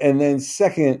 and then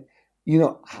second,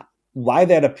 why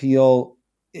that appeal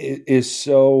is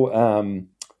so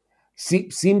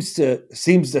seems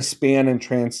to span and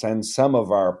transcend some of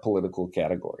our political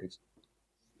categories.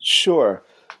 Sure.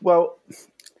 Well,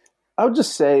 I would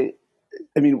just say,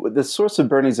 the source of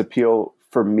Bernie's appeal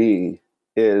for me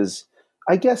is,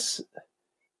 I guess,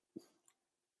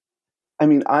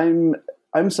 I'm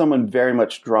someone very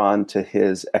much drawn to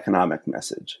his economic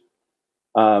message.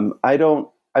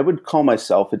 I would call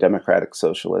myself a democratic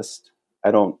socialist.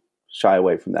 I don't shy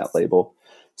away from that label.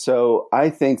 So I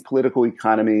think political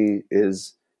economy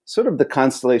is sort of the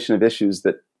constellation of issues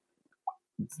that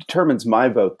determines my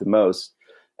vote the most.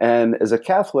 And as a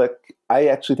Catholic, I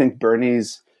actually think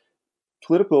Bernie's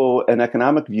political and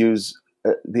economic views,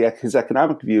 his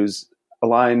economic views,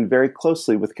 align very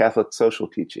closely with Catholic social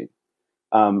teaching.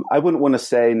 I wouldn't want to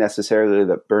say necessarily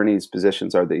that Bernie's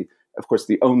positions are of course,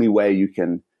 the only way you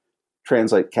can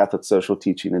translate Catholic social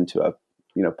teaching into a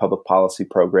public policy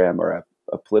program or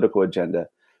a political agenda,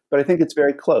 but I think it's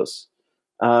very close.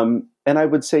 And I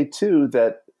would say too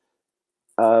that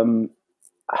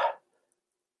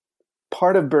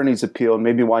part of Bernie's appeal, and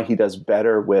maybe why he does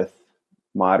better with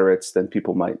moderates than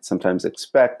people might sometimes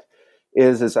expect,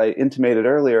 is, as I intimated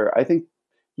earlier, I think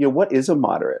what is a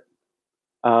moderate?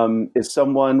 Is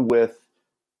someone with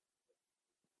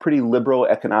pretty liberal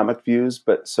economic views,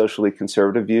 but socially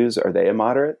conservative views, are they a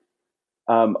moderate?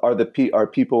 Are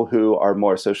people who are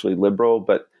more socially liberal,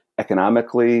 but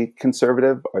economically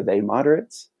conservative, are they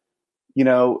moderates?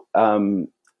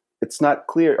 It's not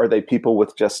clear. Are they people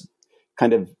with just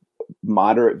kind of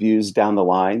moderate views down the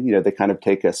line? They kind of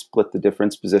take a split the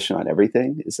difference position on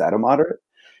everything. Is that a moderate?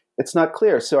 It's not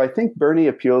clear. So I think Bernie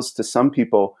appeals to some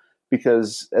people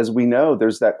because, as we know,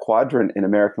 there's that quadrant in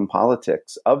American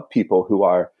politics of people who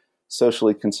are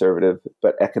socially conservative,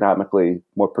 but economically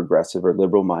more progressive or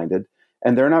liberal-minded,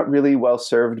 and they're not really well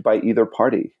served by either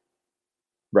party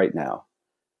right now.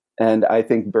 And I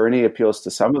think Bernie appeals to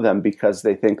some of them because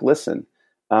they think, listen,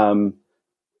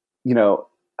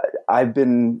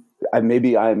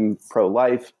 maybe I'm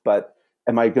pro-life, but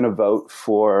am I going to vote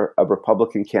for a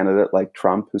Republican candidate like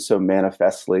Trump, who's so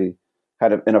manifestly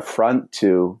kind of an affront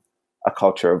to a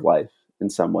culture of life in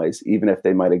some ways, even if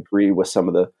they might agree with some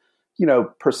of the,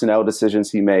 personnel decisions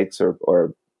he makes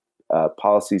or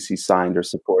policies he signed or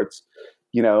supports,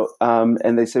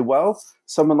 and they say, well,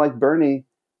 someone like Bernie,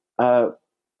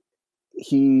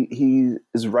 he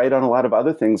is right on a lot of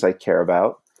other things I care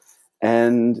about.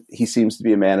 And he seems to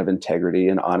be a man of integrity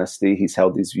and honesty. He's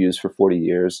held these views for 40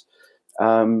 years.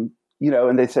 And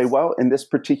they say, well, in this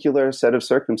particular set of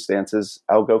circumstances,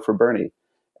 I'll go for Bernie.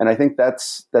 And I think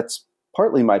that's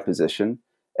partly my position.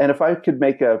 And if I could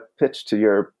make a pitch to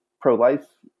your pro-life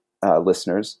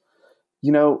listeners,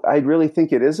 I really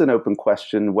think it is an open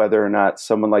question whether or not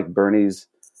someone like Bernie's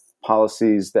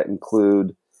policies that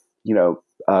include,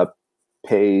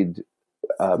 paid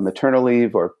maternal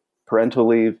leave or parental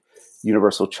leave,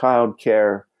 universal child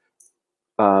care,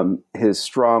 his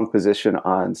strong position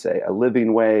on, say, a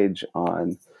living wage,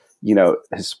 on,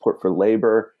 his support for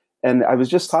labor. And I was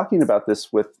just talking about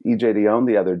this with E.J. Dionne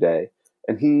the other day,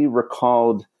 and he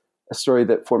recalled a story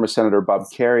that former Senator Bob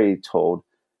Kerrey told,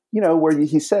 where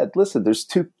he said, listen, there's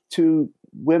two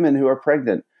women who are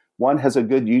pregnant. One has a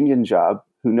good union job,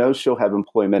 who knows she'll have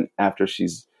employment after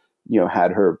she's,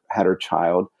 had her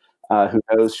child, who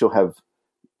knows she'll have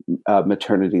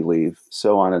maternity leave,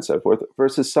 so on and so forth,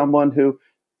 versus someone who,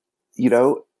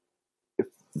 if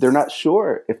they're not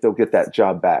sure if they'll get that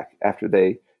job back after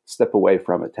they step away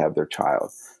from it to have their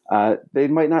child. They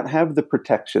might not have the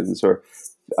protections or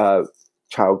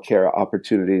childcare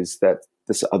opportunities that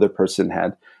this other person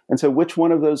had. And so which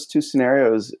one of those two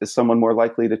scenarios is someone more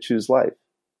likely to choose life?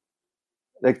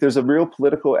 Like, there's a real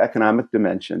political economic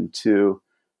dimension to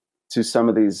some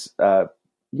of these,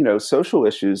 social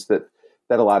issues that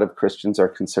a lot of Christians are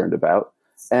concerned about.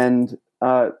 And,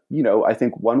 I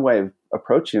think one way of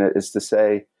approaching it is to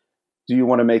say, do you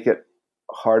want to make it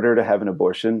harder to have an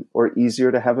abortion or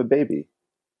easier to have a baby?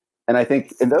 And I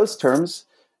think in those terms,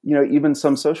 even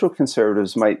some social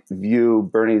conservatives might view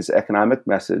Bernie's economic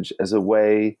message as a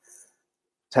way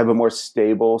to have a more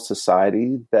stable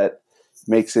society that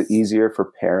makes it easier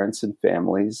for parents and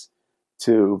families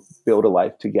to build a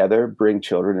life together, bring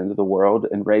children into the world,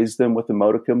 and raise them with a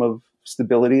modicum of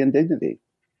stability and dignity.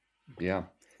 Yeah.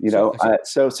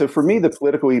 So for me,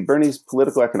 Bernie's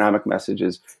political economic message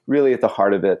is really at the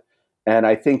heart of it. And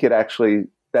I think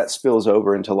that spills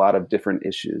over into a lot of different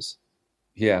issues.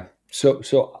 Yeah.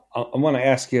 So I want to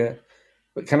ask you,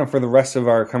 but kind of for the rest of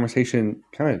our conversation,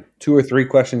 kind of 2 or 3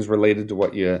 questions related to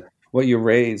what you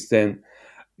raised, and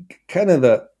kind of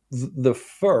the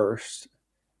first.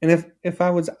 And if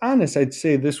I was honest, I'd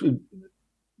say this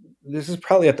is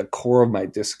probably at the core of my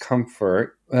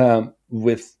discomfort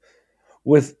with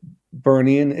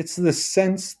Bernie, and it's the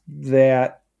sense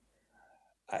that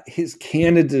his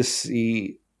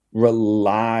candidacy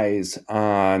relies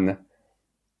on,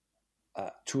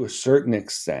 to a certain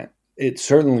extent, it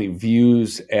certainly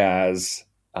views as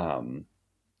an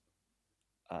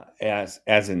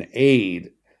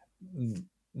aid,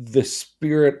 the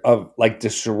spirit of like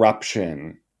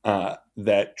disruption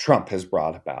that Trump has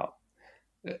brought about.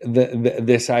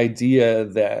 This idea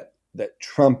that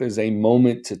Trump is a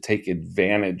moment to take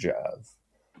advantage of,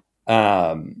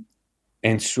 and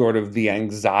sort of the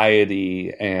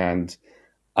anxiety and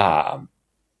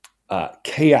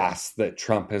chaos that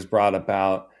Trump has brought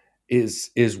about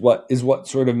is what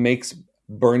sort of makes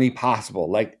Bernie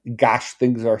possible. Like, gosh,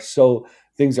 things are so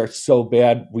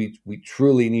bad. We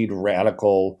truly need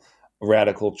radical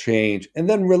change. And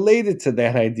then related to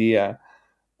that idea,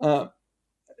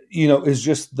 is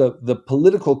just the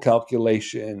political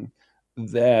calculation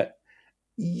that,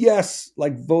 yes,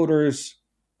 like voters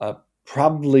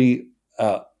probably,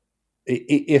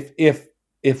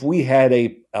 if we had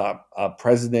a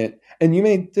president, and you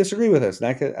may disagree with this,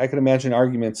 and I could imagine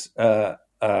arguments that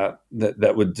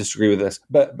would disagree with this,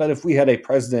 but if we had a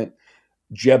president,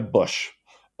 Jeb Bush,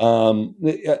 an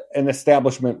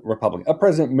establishment Republican, a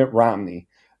President Mitt Romney,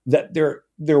 that there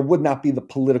would not be the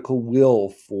political will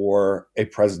for a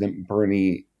President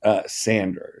Bernie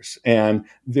Sanders, and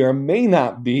there may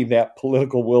not be that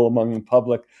political will among the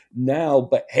public now.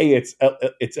 But hey, it's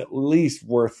at least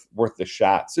worth the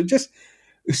shot. So just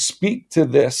speak to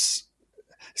the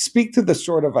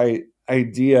sort of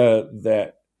idea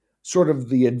that sort of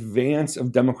the advance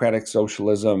of democratic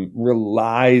socialism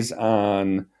relies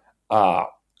on an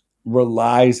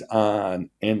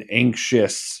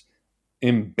anxious,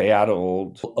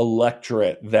 embattled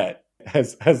electorate that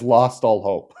has lost all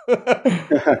hope.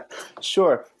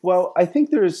 Sure. Well, I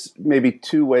think there's maybe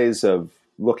 2 ways of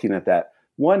looking at that.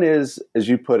 One is, as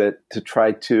you put it, to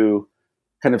try to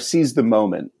kind of seize the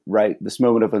moment, right? This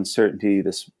moment of uncertainty,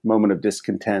 this moment of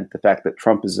discontent, the fact that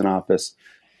Trump is in office,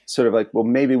 sort of like, well,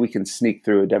 maybe we can sneak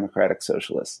through a democratic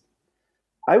socialist.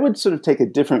 I would sort of take a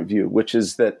different view, which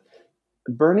is that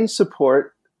Bernie's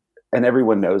support, and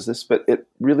everyone knows this, but it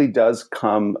really does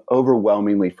come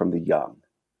overwhelmingly from the young.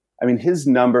 I mean, his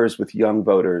numbers with young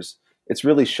voters, it's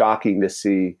really shocking to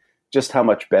see just how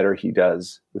much better he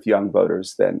does with young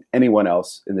voters than anyone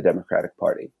else in the Democratic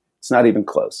Party. It's not even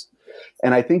close.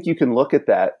 And I think you can look at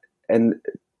that and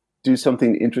do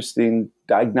something interesting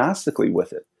diagnostically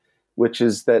with it, which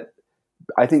is that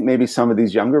I think maybe some of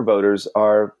these younger voters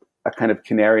are a kind of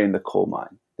canary in the coal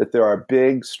mine, that there are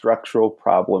big structural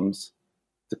problems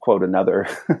to quote another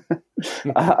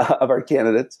of our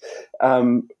candidates,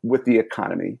 with the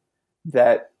economy,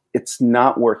 that it's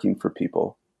not working for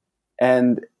people.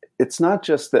 And it's not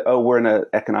just that, we're in an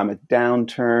economic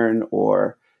downturn,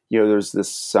 or, there's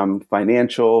some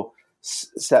financial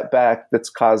setback that's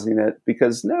causing it.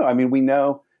 Because no, I mean, we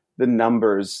know the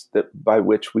numbers by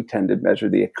which we tend to measure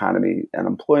the economy.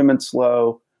 Unemployment's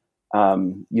low. I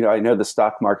know the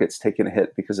stock market's taken a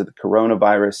hit because of the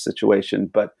coronavirus situation,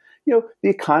 but the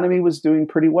economy was doing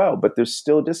pretty well, but there's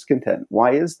still discontent.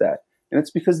 Why is that? And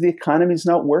it's because the economy is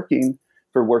not working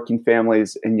for working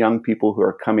families and young people who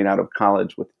are coming out of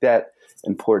college with debt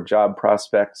and poor job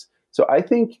prospects. So I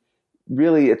think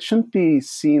really it shouldn't be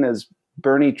seen as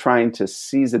Bernie trying to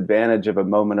seize advantage of a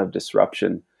moment of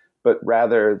disruption, but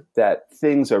rather that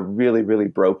things are really, really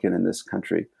broken in this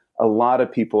country. A lot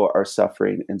of people are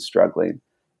suffering and struggling.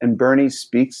 And Bernie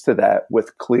speaks to that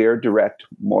with clear, direct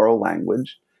moral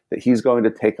language, that he's going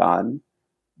to take on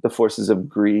the forces of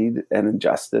greed and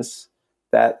injustice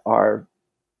that are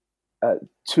have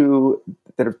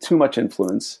too much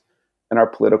influence in our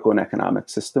political and economic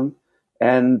system.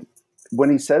 And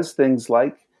when he says things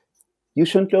like, you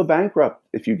shouldn't go bankrupt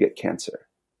if you get cancer.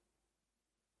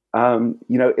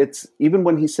 It's even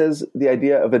when he says the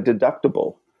idea of a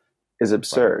deductible is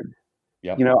absurd.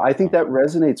 Right. Yep. I think that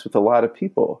resonates with a lot of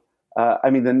people.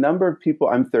 The number of people,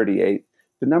 I'm 38,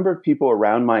 the number of people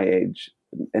around my age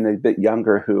and a bit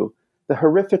younger who the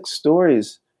horrific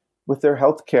stories with their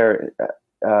healthcare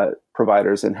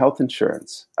providers and health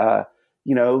insurance.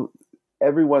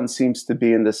 Everyone seems to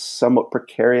be in this somewhat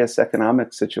precarious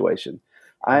economic situation.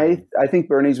 I think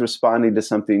Bernie's responding to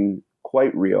something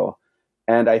quite real.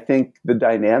 And I think the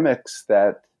dynamics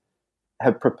that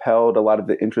have propelled a lot of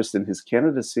the interest in his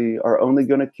candidacy are only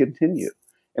going to continue.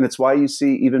 And it's why you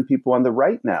see even people on the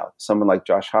right now, someone like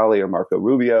Josh Hawley or Marco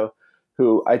Rubio,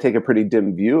 who I take a pretty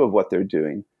dim view of what they're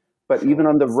doing. But even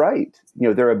on the right,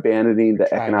 they're abandoning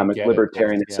the economic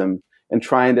libertarianism and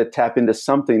trying to tap into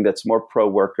something that's more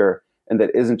pro-worker and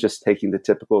that isn't just taking the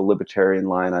typical libertarian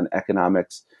line on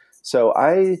economics. So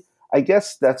I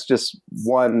guess that's just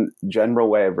one general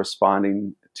way of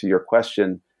responding to your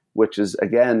question, which is,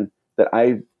 again, that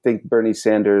I think Bernie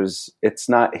Sanders, it's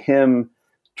not him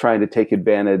trying to take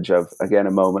advantage of, again,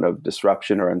 a moment of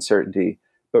disruption or uncertainty,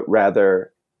 but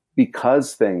rather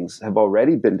because things have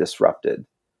already been disrupted,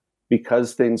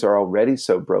 because things are already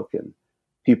so broken,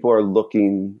 people are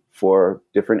looking for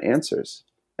different answers.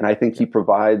 And I think he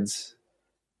provides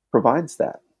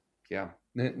that. Yeah,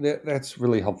 that's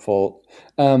really helpful.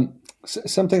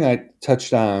 Something I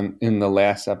touched on in the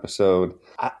last episode,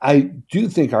 I do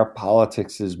think our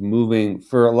politics is moving,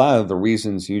 for a lot of the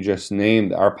reasons you just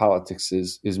named, our politics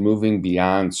is moving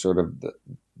beyond sort of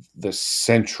the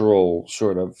central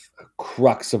sort of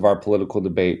crux of our political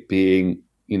debate being,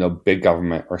 big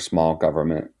government or small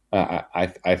government.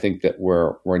 I think that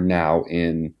we're now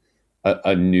in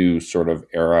a new sort of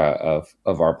era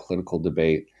of our political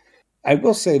debate. I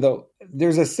will say, though,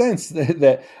 there's a sense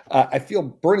that I feel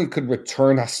Bernie could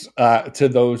return us to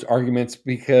those arguments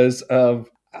because I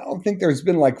don't think there's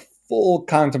been like full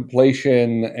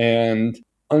contemplation and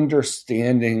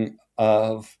understanding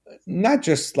of not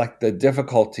just like the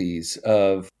difficulties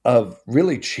of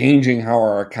really changing how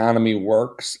our economy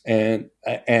works and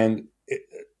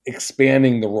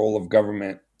expanding the role of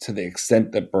government to the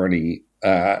extent that Bernie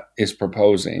is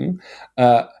proposing.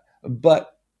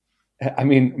 But I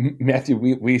mean, Matthew,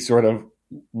 we sort of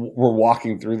were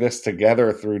walking through this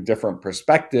together through different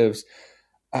perspectives.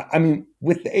 I mean,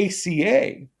 with the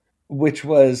ACA, which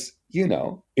was,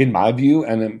 in my view,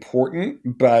 an important,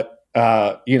 but,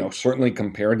 certainly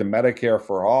compared to Medicare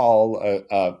for all,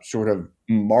 a sort of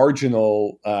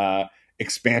marginal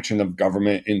expansion of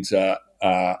government into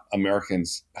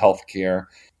Americans' healthcare.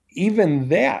 Even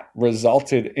that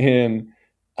resulted in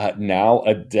now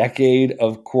a decade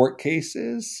of court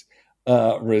cases.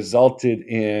 Resulted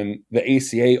in the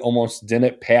ACA almost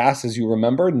didn't pass, as you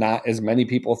remember. Not as many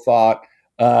people thought.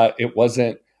 It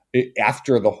wasn't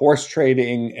after the horse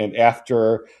trading and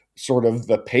after sort of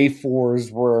the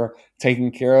pay-fors were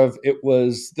taken care of. It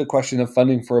was the question of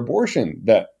funding for abortion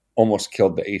that almost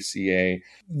killed the ACA.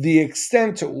 The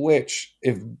extent to which,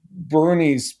 if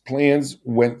Bernie's plans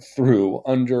went through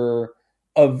under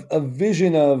a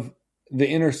vision of the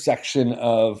intersection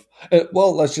of,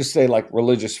 let's just say like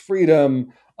religious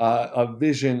freedom, a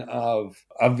vision of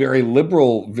a very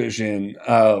liberal vision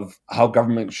of how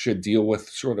government should deal with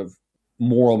sort of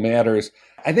moral matters.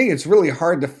 I think it's really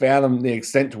hard to fathom the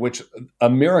extent to which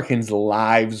Americans'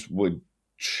 lives would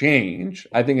change.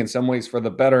 I think in some ways for the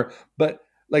better, but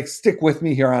like stick with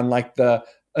me here on like the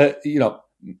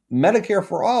Medicare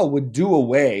for All would do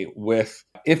away with,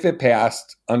 if it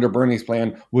passed under Bernie's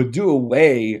plan, would do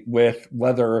away with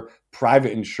whether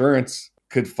private insurance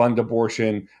could fund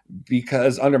abortion,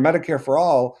 because under Medicare for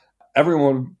All,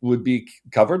 everyone would be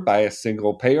covered by a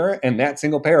single payer, and that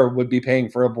single payer would be paying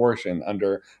for abortion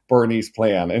under Bernie's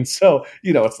plan. And so,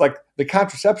 it's like the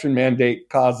contraception mandate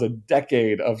caused a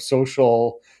decade of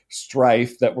social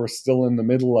strife that we're still in the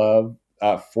middle of.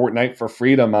 Fortnight for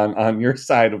Freedom on your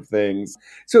side of things.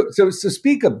 So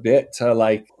speak a bit to,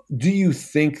 like, do you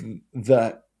think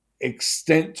the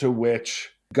extent to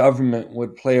which government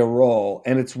would play a role?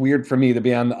 And it's weird for me to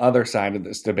be on the other side of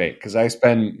this debate, because I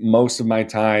spend most of my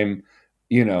time,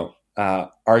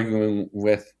 arguing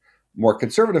with more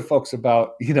conservative folks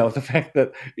about, the fact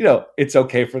that, it's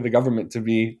okay for the government to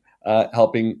be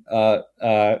helping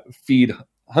feed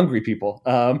hungry people,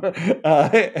 and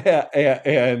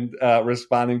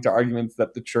responding to arguments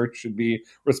that the church should be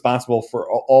responsible for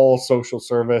all social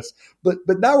service. But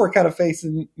now we're kind of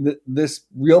facing this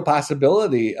real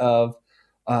possibility of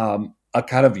a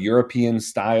kind of European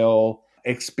style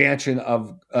expansion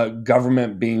of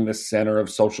government being the center of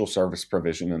social service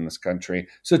provision in this country.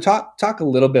 So talk a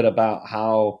little bit about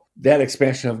how that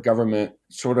expansion of government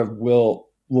sort of will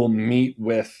meet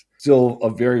with still a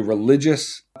very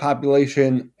religious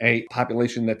population, a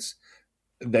population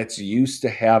that's used to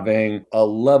having a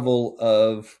level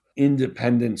of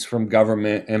independence from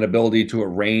government and ability to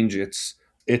arrange its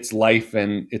life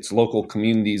and its local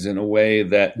communities in a way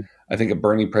that I think a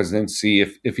Bernie presidency,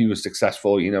 if he was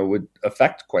successful, would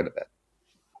affect quite a bit.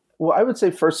 Well, I would say,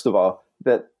 first of all,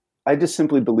 that I just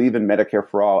simply believe in Medicare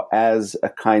for All as a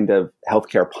kind of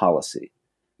healthcare policy.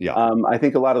 Yeah. I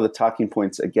think a lot of the talking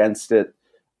points against it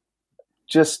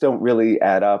just don't really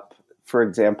add up. For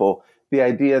example, the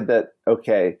idea that,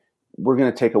 okay, we're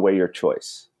going to take away your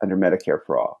choice under Medicare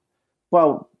for All.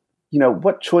 Well,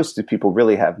 what choice do people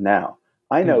really have now?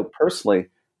 I know personally,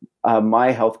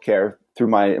 my healthcare through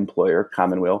my employer,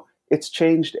 Commonweal, it's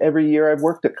changed every year I've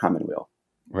worked at Commonweal.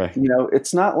 Right.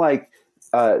 It's not like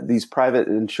these private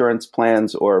insurance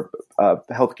plans or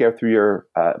healthcare through your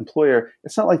employer.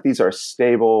 It's not like these are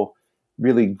stable,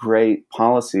 really great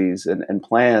policies and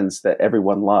plans that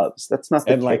everyone loves. That's not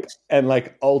the case. And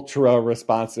ultra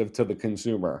responsive to the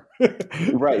consumer.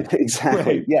 Right.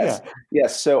 Exactly. Right. Yes. Yeah.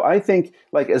 Yes. So I think,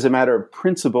 as a matter of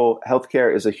principle,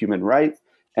 healthcare is a human right.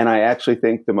 And I actually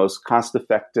think the most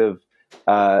cost-effective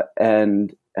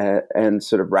and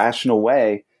sort of rational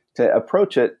way to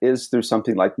approach it is through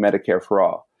something like Medicare for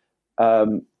All.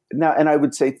 Now, and I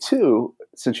would say too,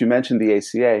 since you mentioned the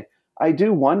ACA, I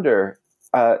do wonder.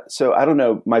 So I don't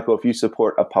know, Michael, if you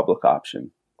support a public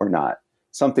option or not,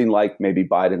 something like maybe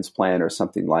Biden's plan or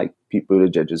something like Pete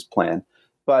Buttigieg's plan.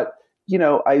 But,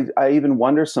 I even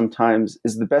wonder sometimes,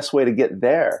 is the best way to get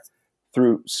there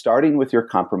through starting with your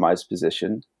compromise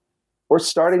position or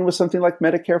starting with something like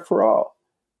Medicare for All?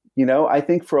 I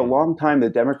think for a long time, the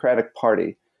Democratic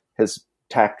Party has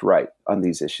tacked right on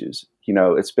these issues.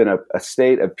 It's been a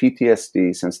state of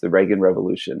PTSD since the Reagan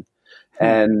Revolution.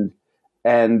 And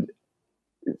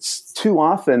it's too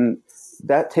often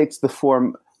that takes the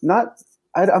form,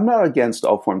 I'm not against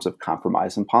all forms of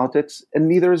compromise in politics, and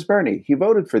neither is Bernie. He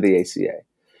voted for the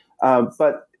ACA.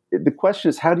 But the question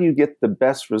is, how do you get the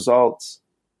best results?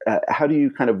 How do you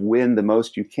kind of win the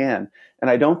most you can? And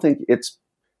I don't think it's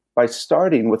by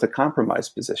starting with a compromise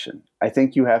position. I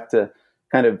think you have to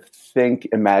kind of think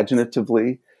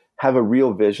imaginatively, have a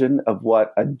real vision of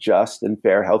what a just and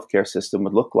fair healthcare system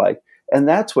would look like. And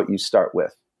that's what you start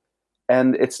with.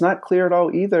 And it's not clear at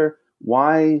all either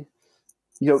why,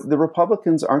 the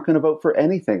Republicans aren't going to vote for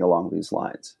anything along these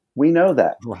lines. We know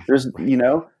that. Right. There's,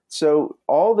 so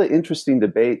all the interesting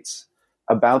debates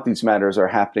about these matters are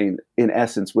happening in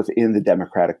essence within the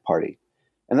Democratic Party.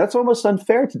 And that's almost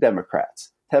unfair to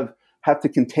Democrats to have to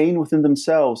contain within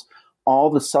themselves all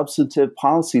the substantive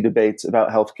policy debates about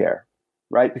healthcare,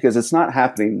 right? Because it's not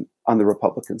happening on the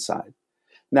Republican side.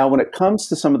 Now, when it comes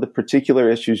to some of the particular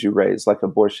issues you raised, like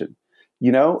abortion,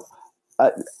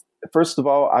 first of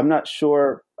all, I'm not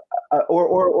sure,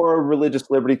 or religious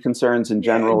liberty concerns in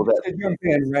general. To jump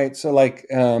in, right? So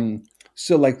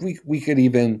we could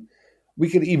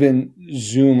even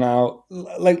zoom out.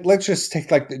 Let's just take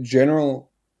the general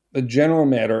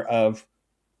matter of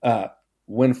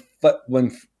when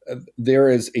there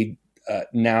is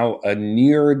now a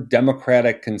near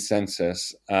democratic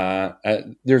consensus.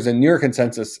 There's a near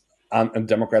consensus on a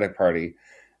Democratic Party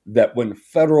that when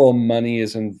federal money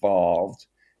is involved,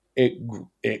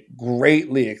 it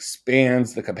greatly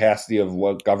expands the capacity of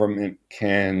what government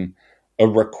can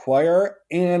require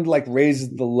and raises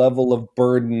the level of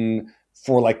burden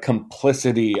for like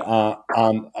complicity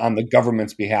on the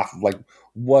government's behalf of like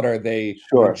what are they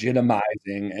Sure. legitimizing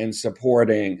and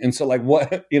supporting. And so like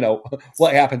what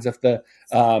happens if the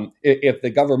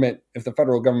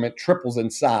federal government triples in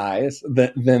size,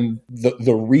 then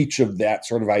the reach of that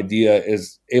sort of idea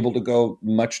is able to go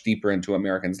much deeper into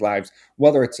Americans' lives,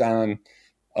 whether it's on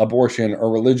abortion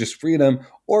or religious freedom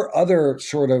or other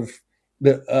sort of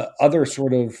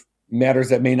matters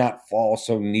that may not fall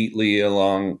so neatly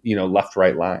along,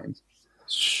 left-right lines.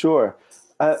 Sure.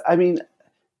 I mean,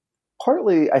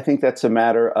 partly I think that's a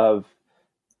matter of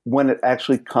when it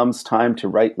actually comes time to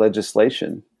write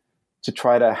legislation, to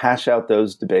try to hash out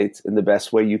those debates in the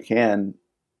best way you can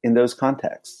in those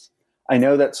contexts. I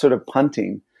know that's sort of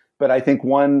punting, but I think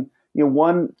one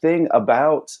thing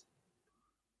about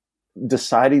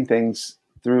deciding things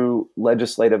through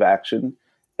legislative action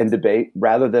and debate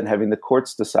rather than having the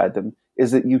courts decide them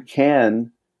is that you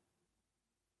can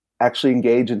actually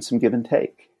engage in some give and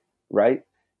take, right?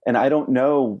 And I don't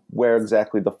know where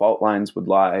exactly the fault lines would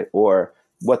lie or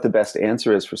what the best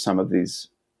answer is for some of these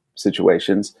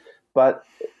situations, but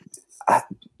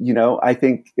I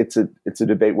think it's a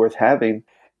debate worth having.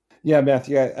 Yeah,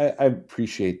 Matthew, I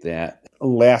appreciate that.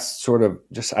 Last sort of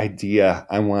just idea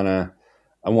I want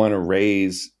to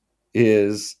raise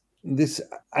is this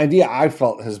idea I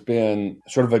felt has been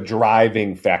sort of a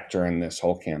driving factor in this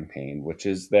whole campaign, which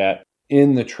is that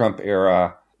in the Trump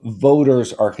era,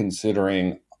 voters are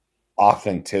considering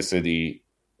authenticity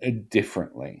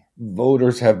differently.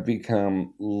 Voters have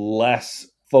become less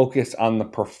focused on the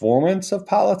performance of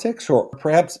politics, or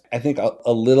perhaps I think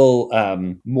a little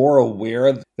more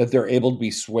aware that they're able to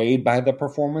be swayed by the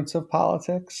performance of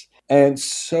politics. And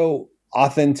so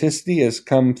authenticity has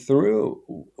come through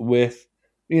with,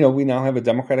 we now have a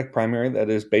Democratic primary that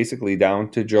is basically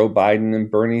down to Joe Biden and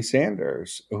Bernie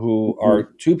Sanders, who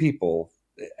are two people,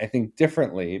 I think,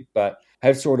 differently, but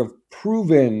have sort of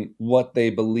proven what they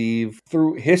believe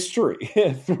through history,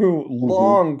 through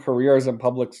long careers in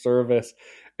public service,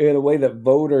 in a way that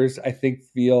voters, I think,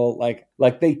 feel like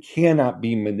they cannot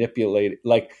be manipulated.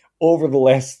 Like over the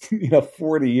last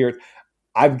 40 years,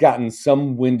 I've gotten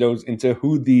some windows into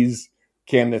who these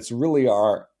candidates really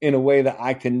are in a way that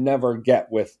I can never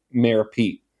get with Mayor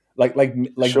Pete. Like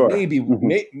sure.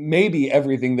 maybe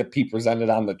everything that Pete presented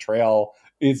on the trail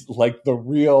is like the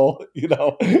real,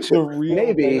 the real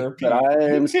maybe, Mayor Pete. But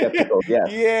I'm skeptical. Yeah,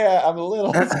 yeah, I'm a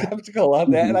little skeptical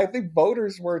on that, and I think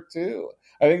voters were too.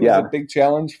 I think it was a big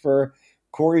challenge for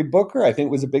Cory Booker. I think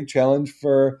it was a big challenge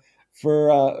for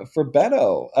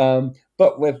Beto.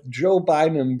 But with Joe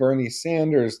Biden and Bernie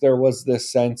Sanders, there was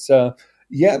this sense, there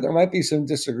might be some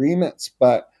disagreements,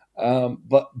 but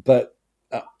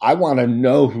I want to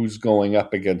know who's going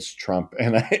up against Trump,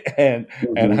 and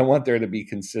I want there to be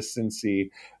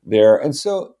consistency there. And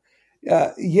so,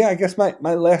 I guess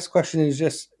my last question is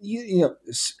just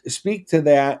speak to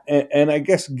that, and I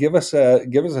guess give us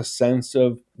a sense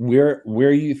of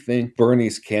where you think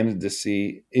Bernie's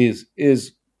candidacy is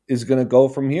going to go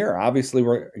from here. Obviously,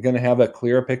 we're going to have a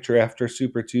clearer picture after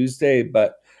Super Tuesday,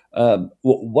 but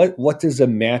what does a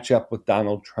matchup with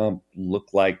Donald Trump look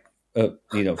like?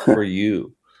 For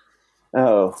you?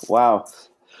 Oh, wow.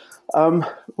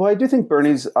 Well, I do think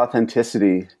Bernie's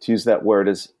authenticity, to use that word,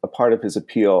 is a part of his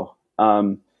appeal.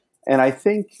 And I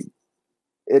think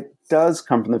it does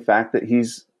come from the fact that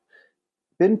he's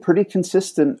been pretty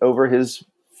consistent over his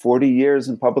 40 years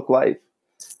in public life.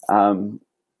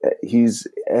 He's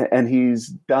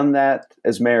done that,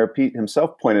 as Mayor Pete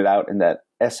himself pointed out in that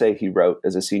essay he wrote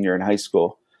as a senior in high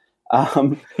school.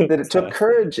 That it took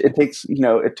courage.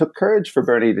 It took courage for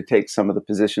Bernie to take some of the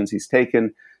positions he's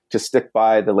taken, to stick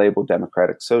by the label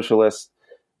Democratic Socialist.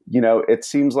 It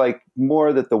seems like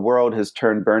more that the world has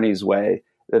turned Bernie's way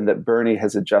than that Bernie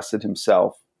has adjusted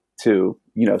himself to,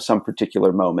 some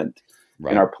particular moment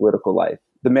in our political life.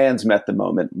 The man's met the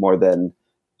moment more than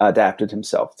adapted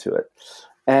himself to it.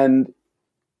 And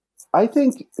I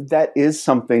think that is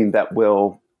something that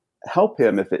will help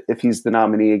him if he's the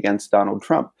nominee against Donald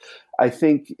Trump. I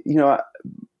think,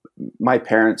 my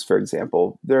parents, for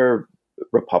example, they're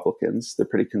Republicans. They're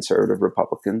pretty conservative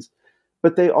Republicans,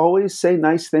 but they always say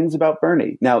nice things about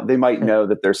Bernie. Now, they might know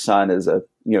that their son is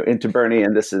into Bernie,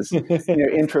 and this is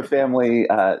intra-family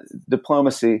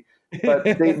diplomacy, but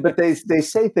they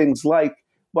say things like,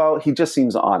 well, he just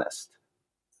seems honest.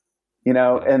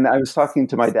 And I was talking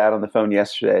to my dad on the phone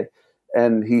yesterday,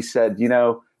 and he said,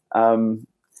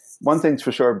 one thing's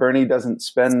for sure, Bernie doesn't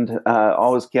spend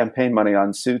all his campaign money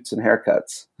on suits and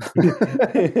haircuts,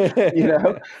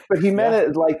 but he meant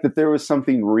it like that there was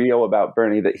something real about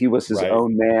Bernie, that he was his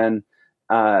own man,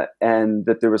 and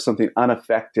that there was something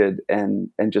unaffected and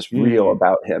just real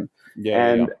about him.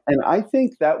 And I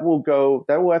think that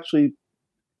will actually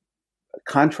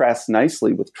contrast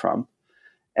nicely with Trump.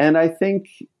 And I think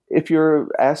if you're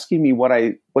asking me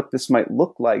what this might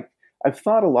look like, I've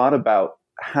thought a lot about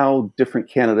how different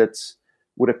candidates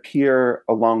would appear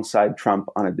alongside Trump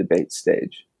on a debate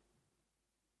stage.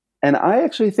 And I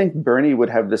actually think Bernie would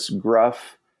have this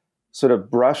gruff sort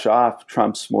of brush off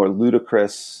Trump's more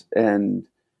ludicrous and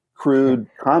crude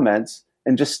comments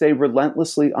and just stay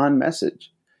relentlessly on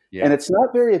message. Yeah. And it's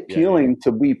not very appealing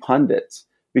to we pundits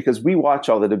because we watch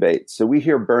all the debates. So we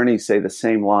hear Bernie say the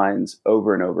same lines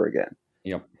over and over again.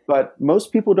 Yep. But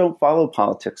most people don't follow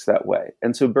politics that way.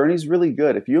 And so Bernie's really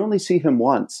good. If you only see him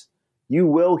once, you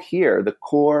will hear the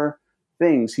core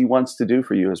things he wants to do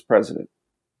for you as president.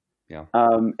 Yeah.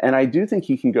 And I do think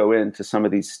he can go into some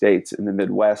of these states in the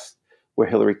Midwest where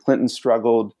Hillary Clinton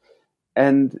struggled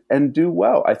and do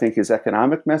well. I think his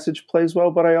economic message plays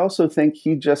well, but I also think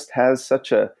he just has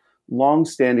such a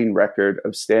long-standing record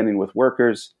of standing with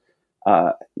workers.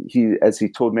 As he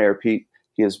told Mayor Pete,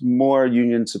 he has more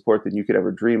union support than you could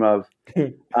ever dream of.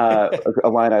 A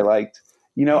line I liked.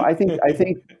 I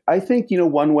think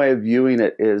one way of viewing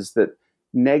it is that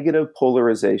negative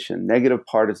polarization, negative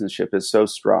partisanship is so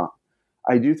strong.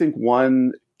 I do think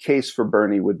one case for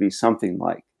Bernie would be something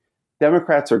like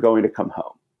Democrats are going to come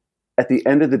home. At the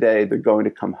end of the day, they're going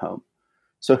to come home.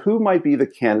 So who might be the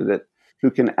candidate who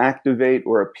can activate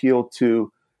or appeal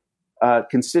to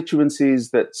constituencies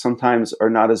that sometimes are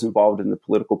not as involved in the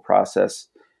political process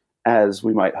as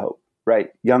we might hope,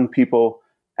 right? Young people,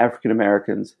 African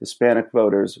Americans, Hispanic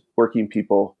voters, working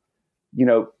people.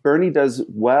 Bernie does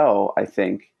well, I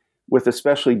think, with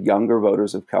especially younger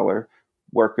voters of color,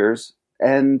 workers,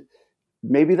 and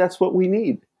maybe that's what we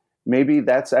need. Maybe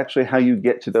that's actually how you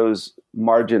get to those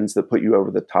margins that put you over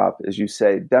the top, as you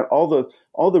say. That all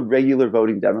the regular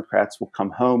voting Democrats will come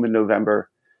home in November,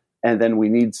 and then we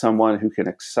need someone who can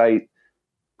excite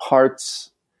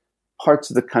parts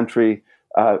of the country,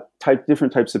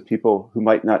 different types of people who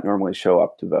might not normally show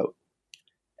up to vote.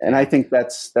 And I think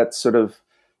that's sort of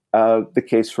the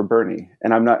case for Bernie.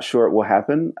 And I'm not sure it will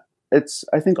happen.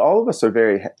 I think all of us are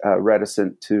very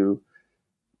reticent to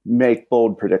make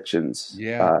bold predictions.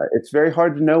 Yeah. It's very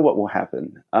hard to know what will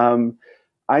happen.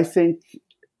 I think,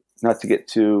 not to get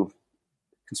too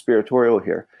conspiratorial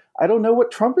here, I don't know what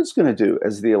Trump is going to do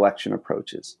as the election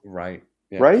approaches. Right.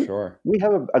 Yeah, right? Sure. We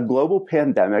have a global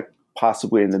pandemic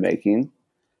possibly in the making,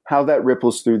 how that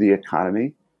ripples through the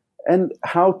economy, and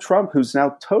how Trump, who's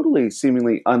now totally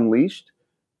seemingly unleashed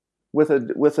with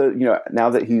a now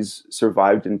that he's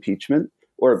survived impeachment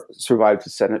or survived a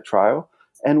Senate trial,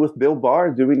 and with Bill Barr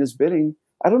doing his bidding,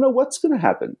 I don't know what's going to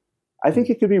happen. I think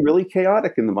it could be really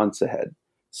chaotic in the months ahead.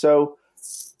 So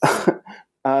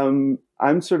I'm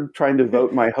sort of trying to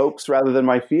vote my hopes rather than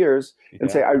my fears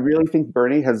and say, I really think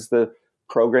Bernie has the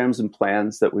programs and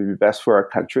plans that would be best for our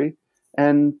country.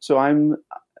 And so I'm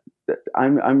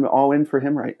all in for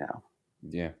him right now.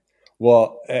 Yeah.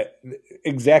 Well,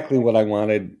 exactly what I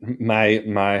wanted my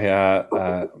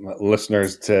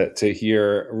listeners to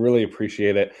hear. Really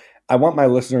appreciate it. I want my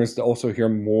listeners to also hear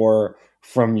more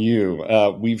from you.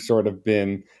 We've sort of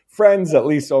been friends, at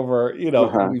least over,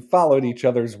 we followed each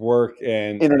other's work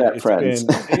and internet friends.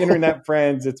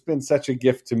 It's been such a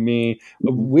gift to me.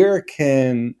 Where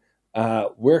can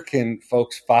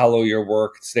folks follow your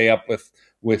work, stay up with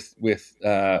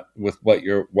what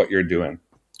you're doing?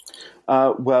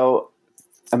 Well,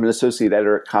 I'm an associate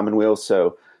editor at Commonweal,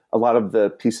 so a lot of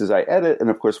the pieces I edit and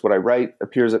of course what I write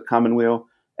appears at Commonweal.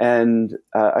 And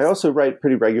I also write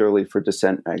pretty regularly for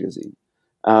Dissent magazine.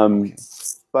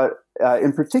 But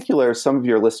in particular, some of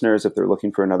your listeners, if they're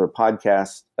looking for another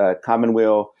podcast,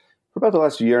 Commonweal, for about the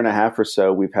last year and a half or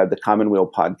so, we've had the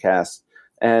Commonweal podcast.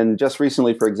 And just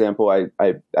recently, for example,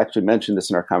 I actually mentioned this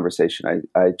in our conversation.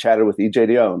 I chatted with E.J.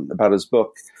 Dionne about his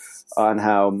book on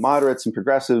how moderates and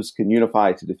progressives can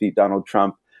unify to defeat Donald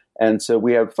Trump. And so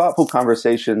we have thoughtful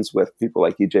conversations with people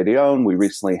like E.J. Dionne. We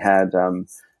recently had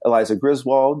Eliza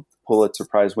Griswold, Pulitzer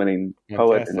Prize-winning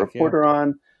poet and reporter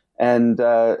on. And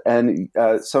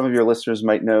some of your listeners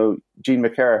might know Jean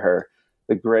McCarraher,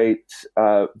 the great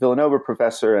Villanova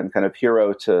professor and kind of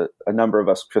hero to a number of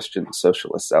us Christian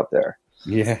socialists out there.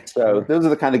 Yeah. So those are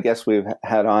the kind of guests we've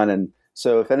had on. And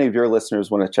so if any of your listeners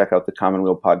want to check out the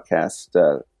Commonweal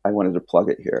podcast, I wanted to plug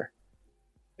it here.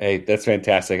 Hey, that's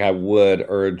fantastic. I would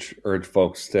urge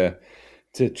folks to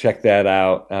check that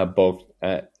out, both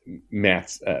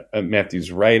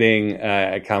Matthew's writing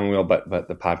at Commonweal, but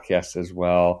the podcast as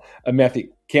well.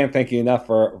 Matthew, can't thank you enough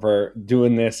for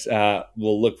doing this.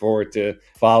 We'll look forward to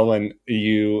following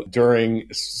you during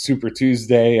Super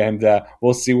Tuesday, and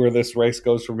we'll see where this race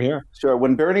goes from here. Sure.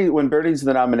 When Bernie's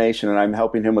the nomination and I'm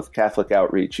helping him with Catholic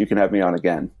outreach, you can have me on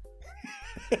again.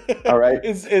 All right.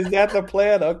 Is that the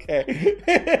plan? Okay.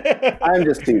 I'm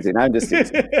just teasing.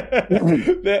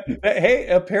 Hey,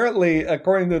 apparently,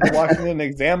 according to the Washington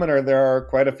Examiner, there are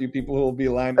quite a few people who will be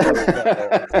lined up.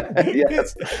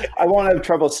 Yes. I won't have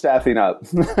trouble staffing up.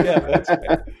 Yeah, that's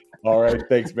right. All right.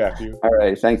 Thanks, Matthew. All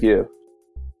right. Thank you.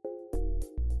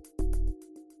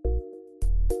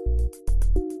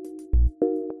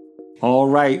 All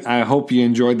right. I hope you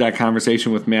enjoyed that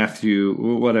conversation with Matthew.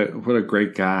 What a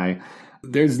great guy.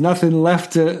 There's nothing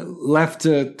left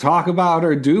to talk about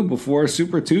or do before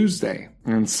Super Tuesday.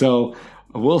 And so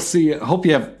we'll see. I hope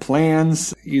you have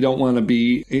plans. You don't want to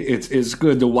be, it's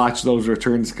good to watch those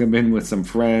returns come in with some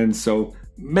friends. So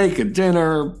make a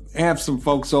dinner, have some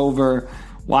folks over,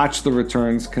 watch the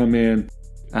returns come in.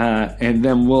 And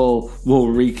then we'll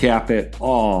recap it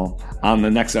all on the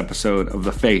next episode of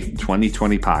the Faith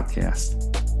 2020 podcast.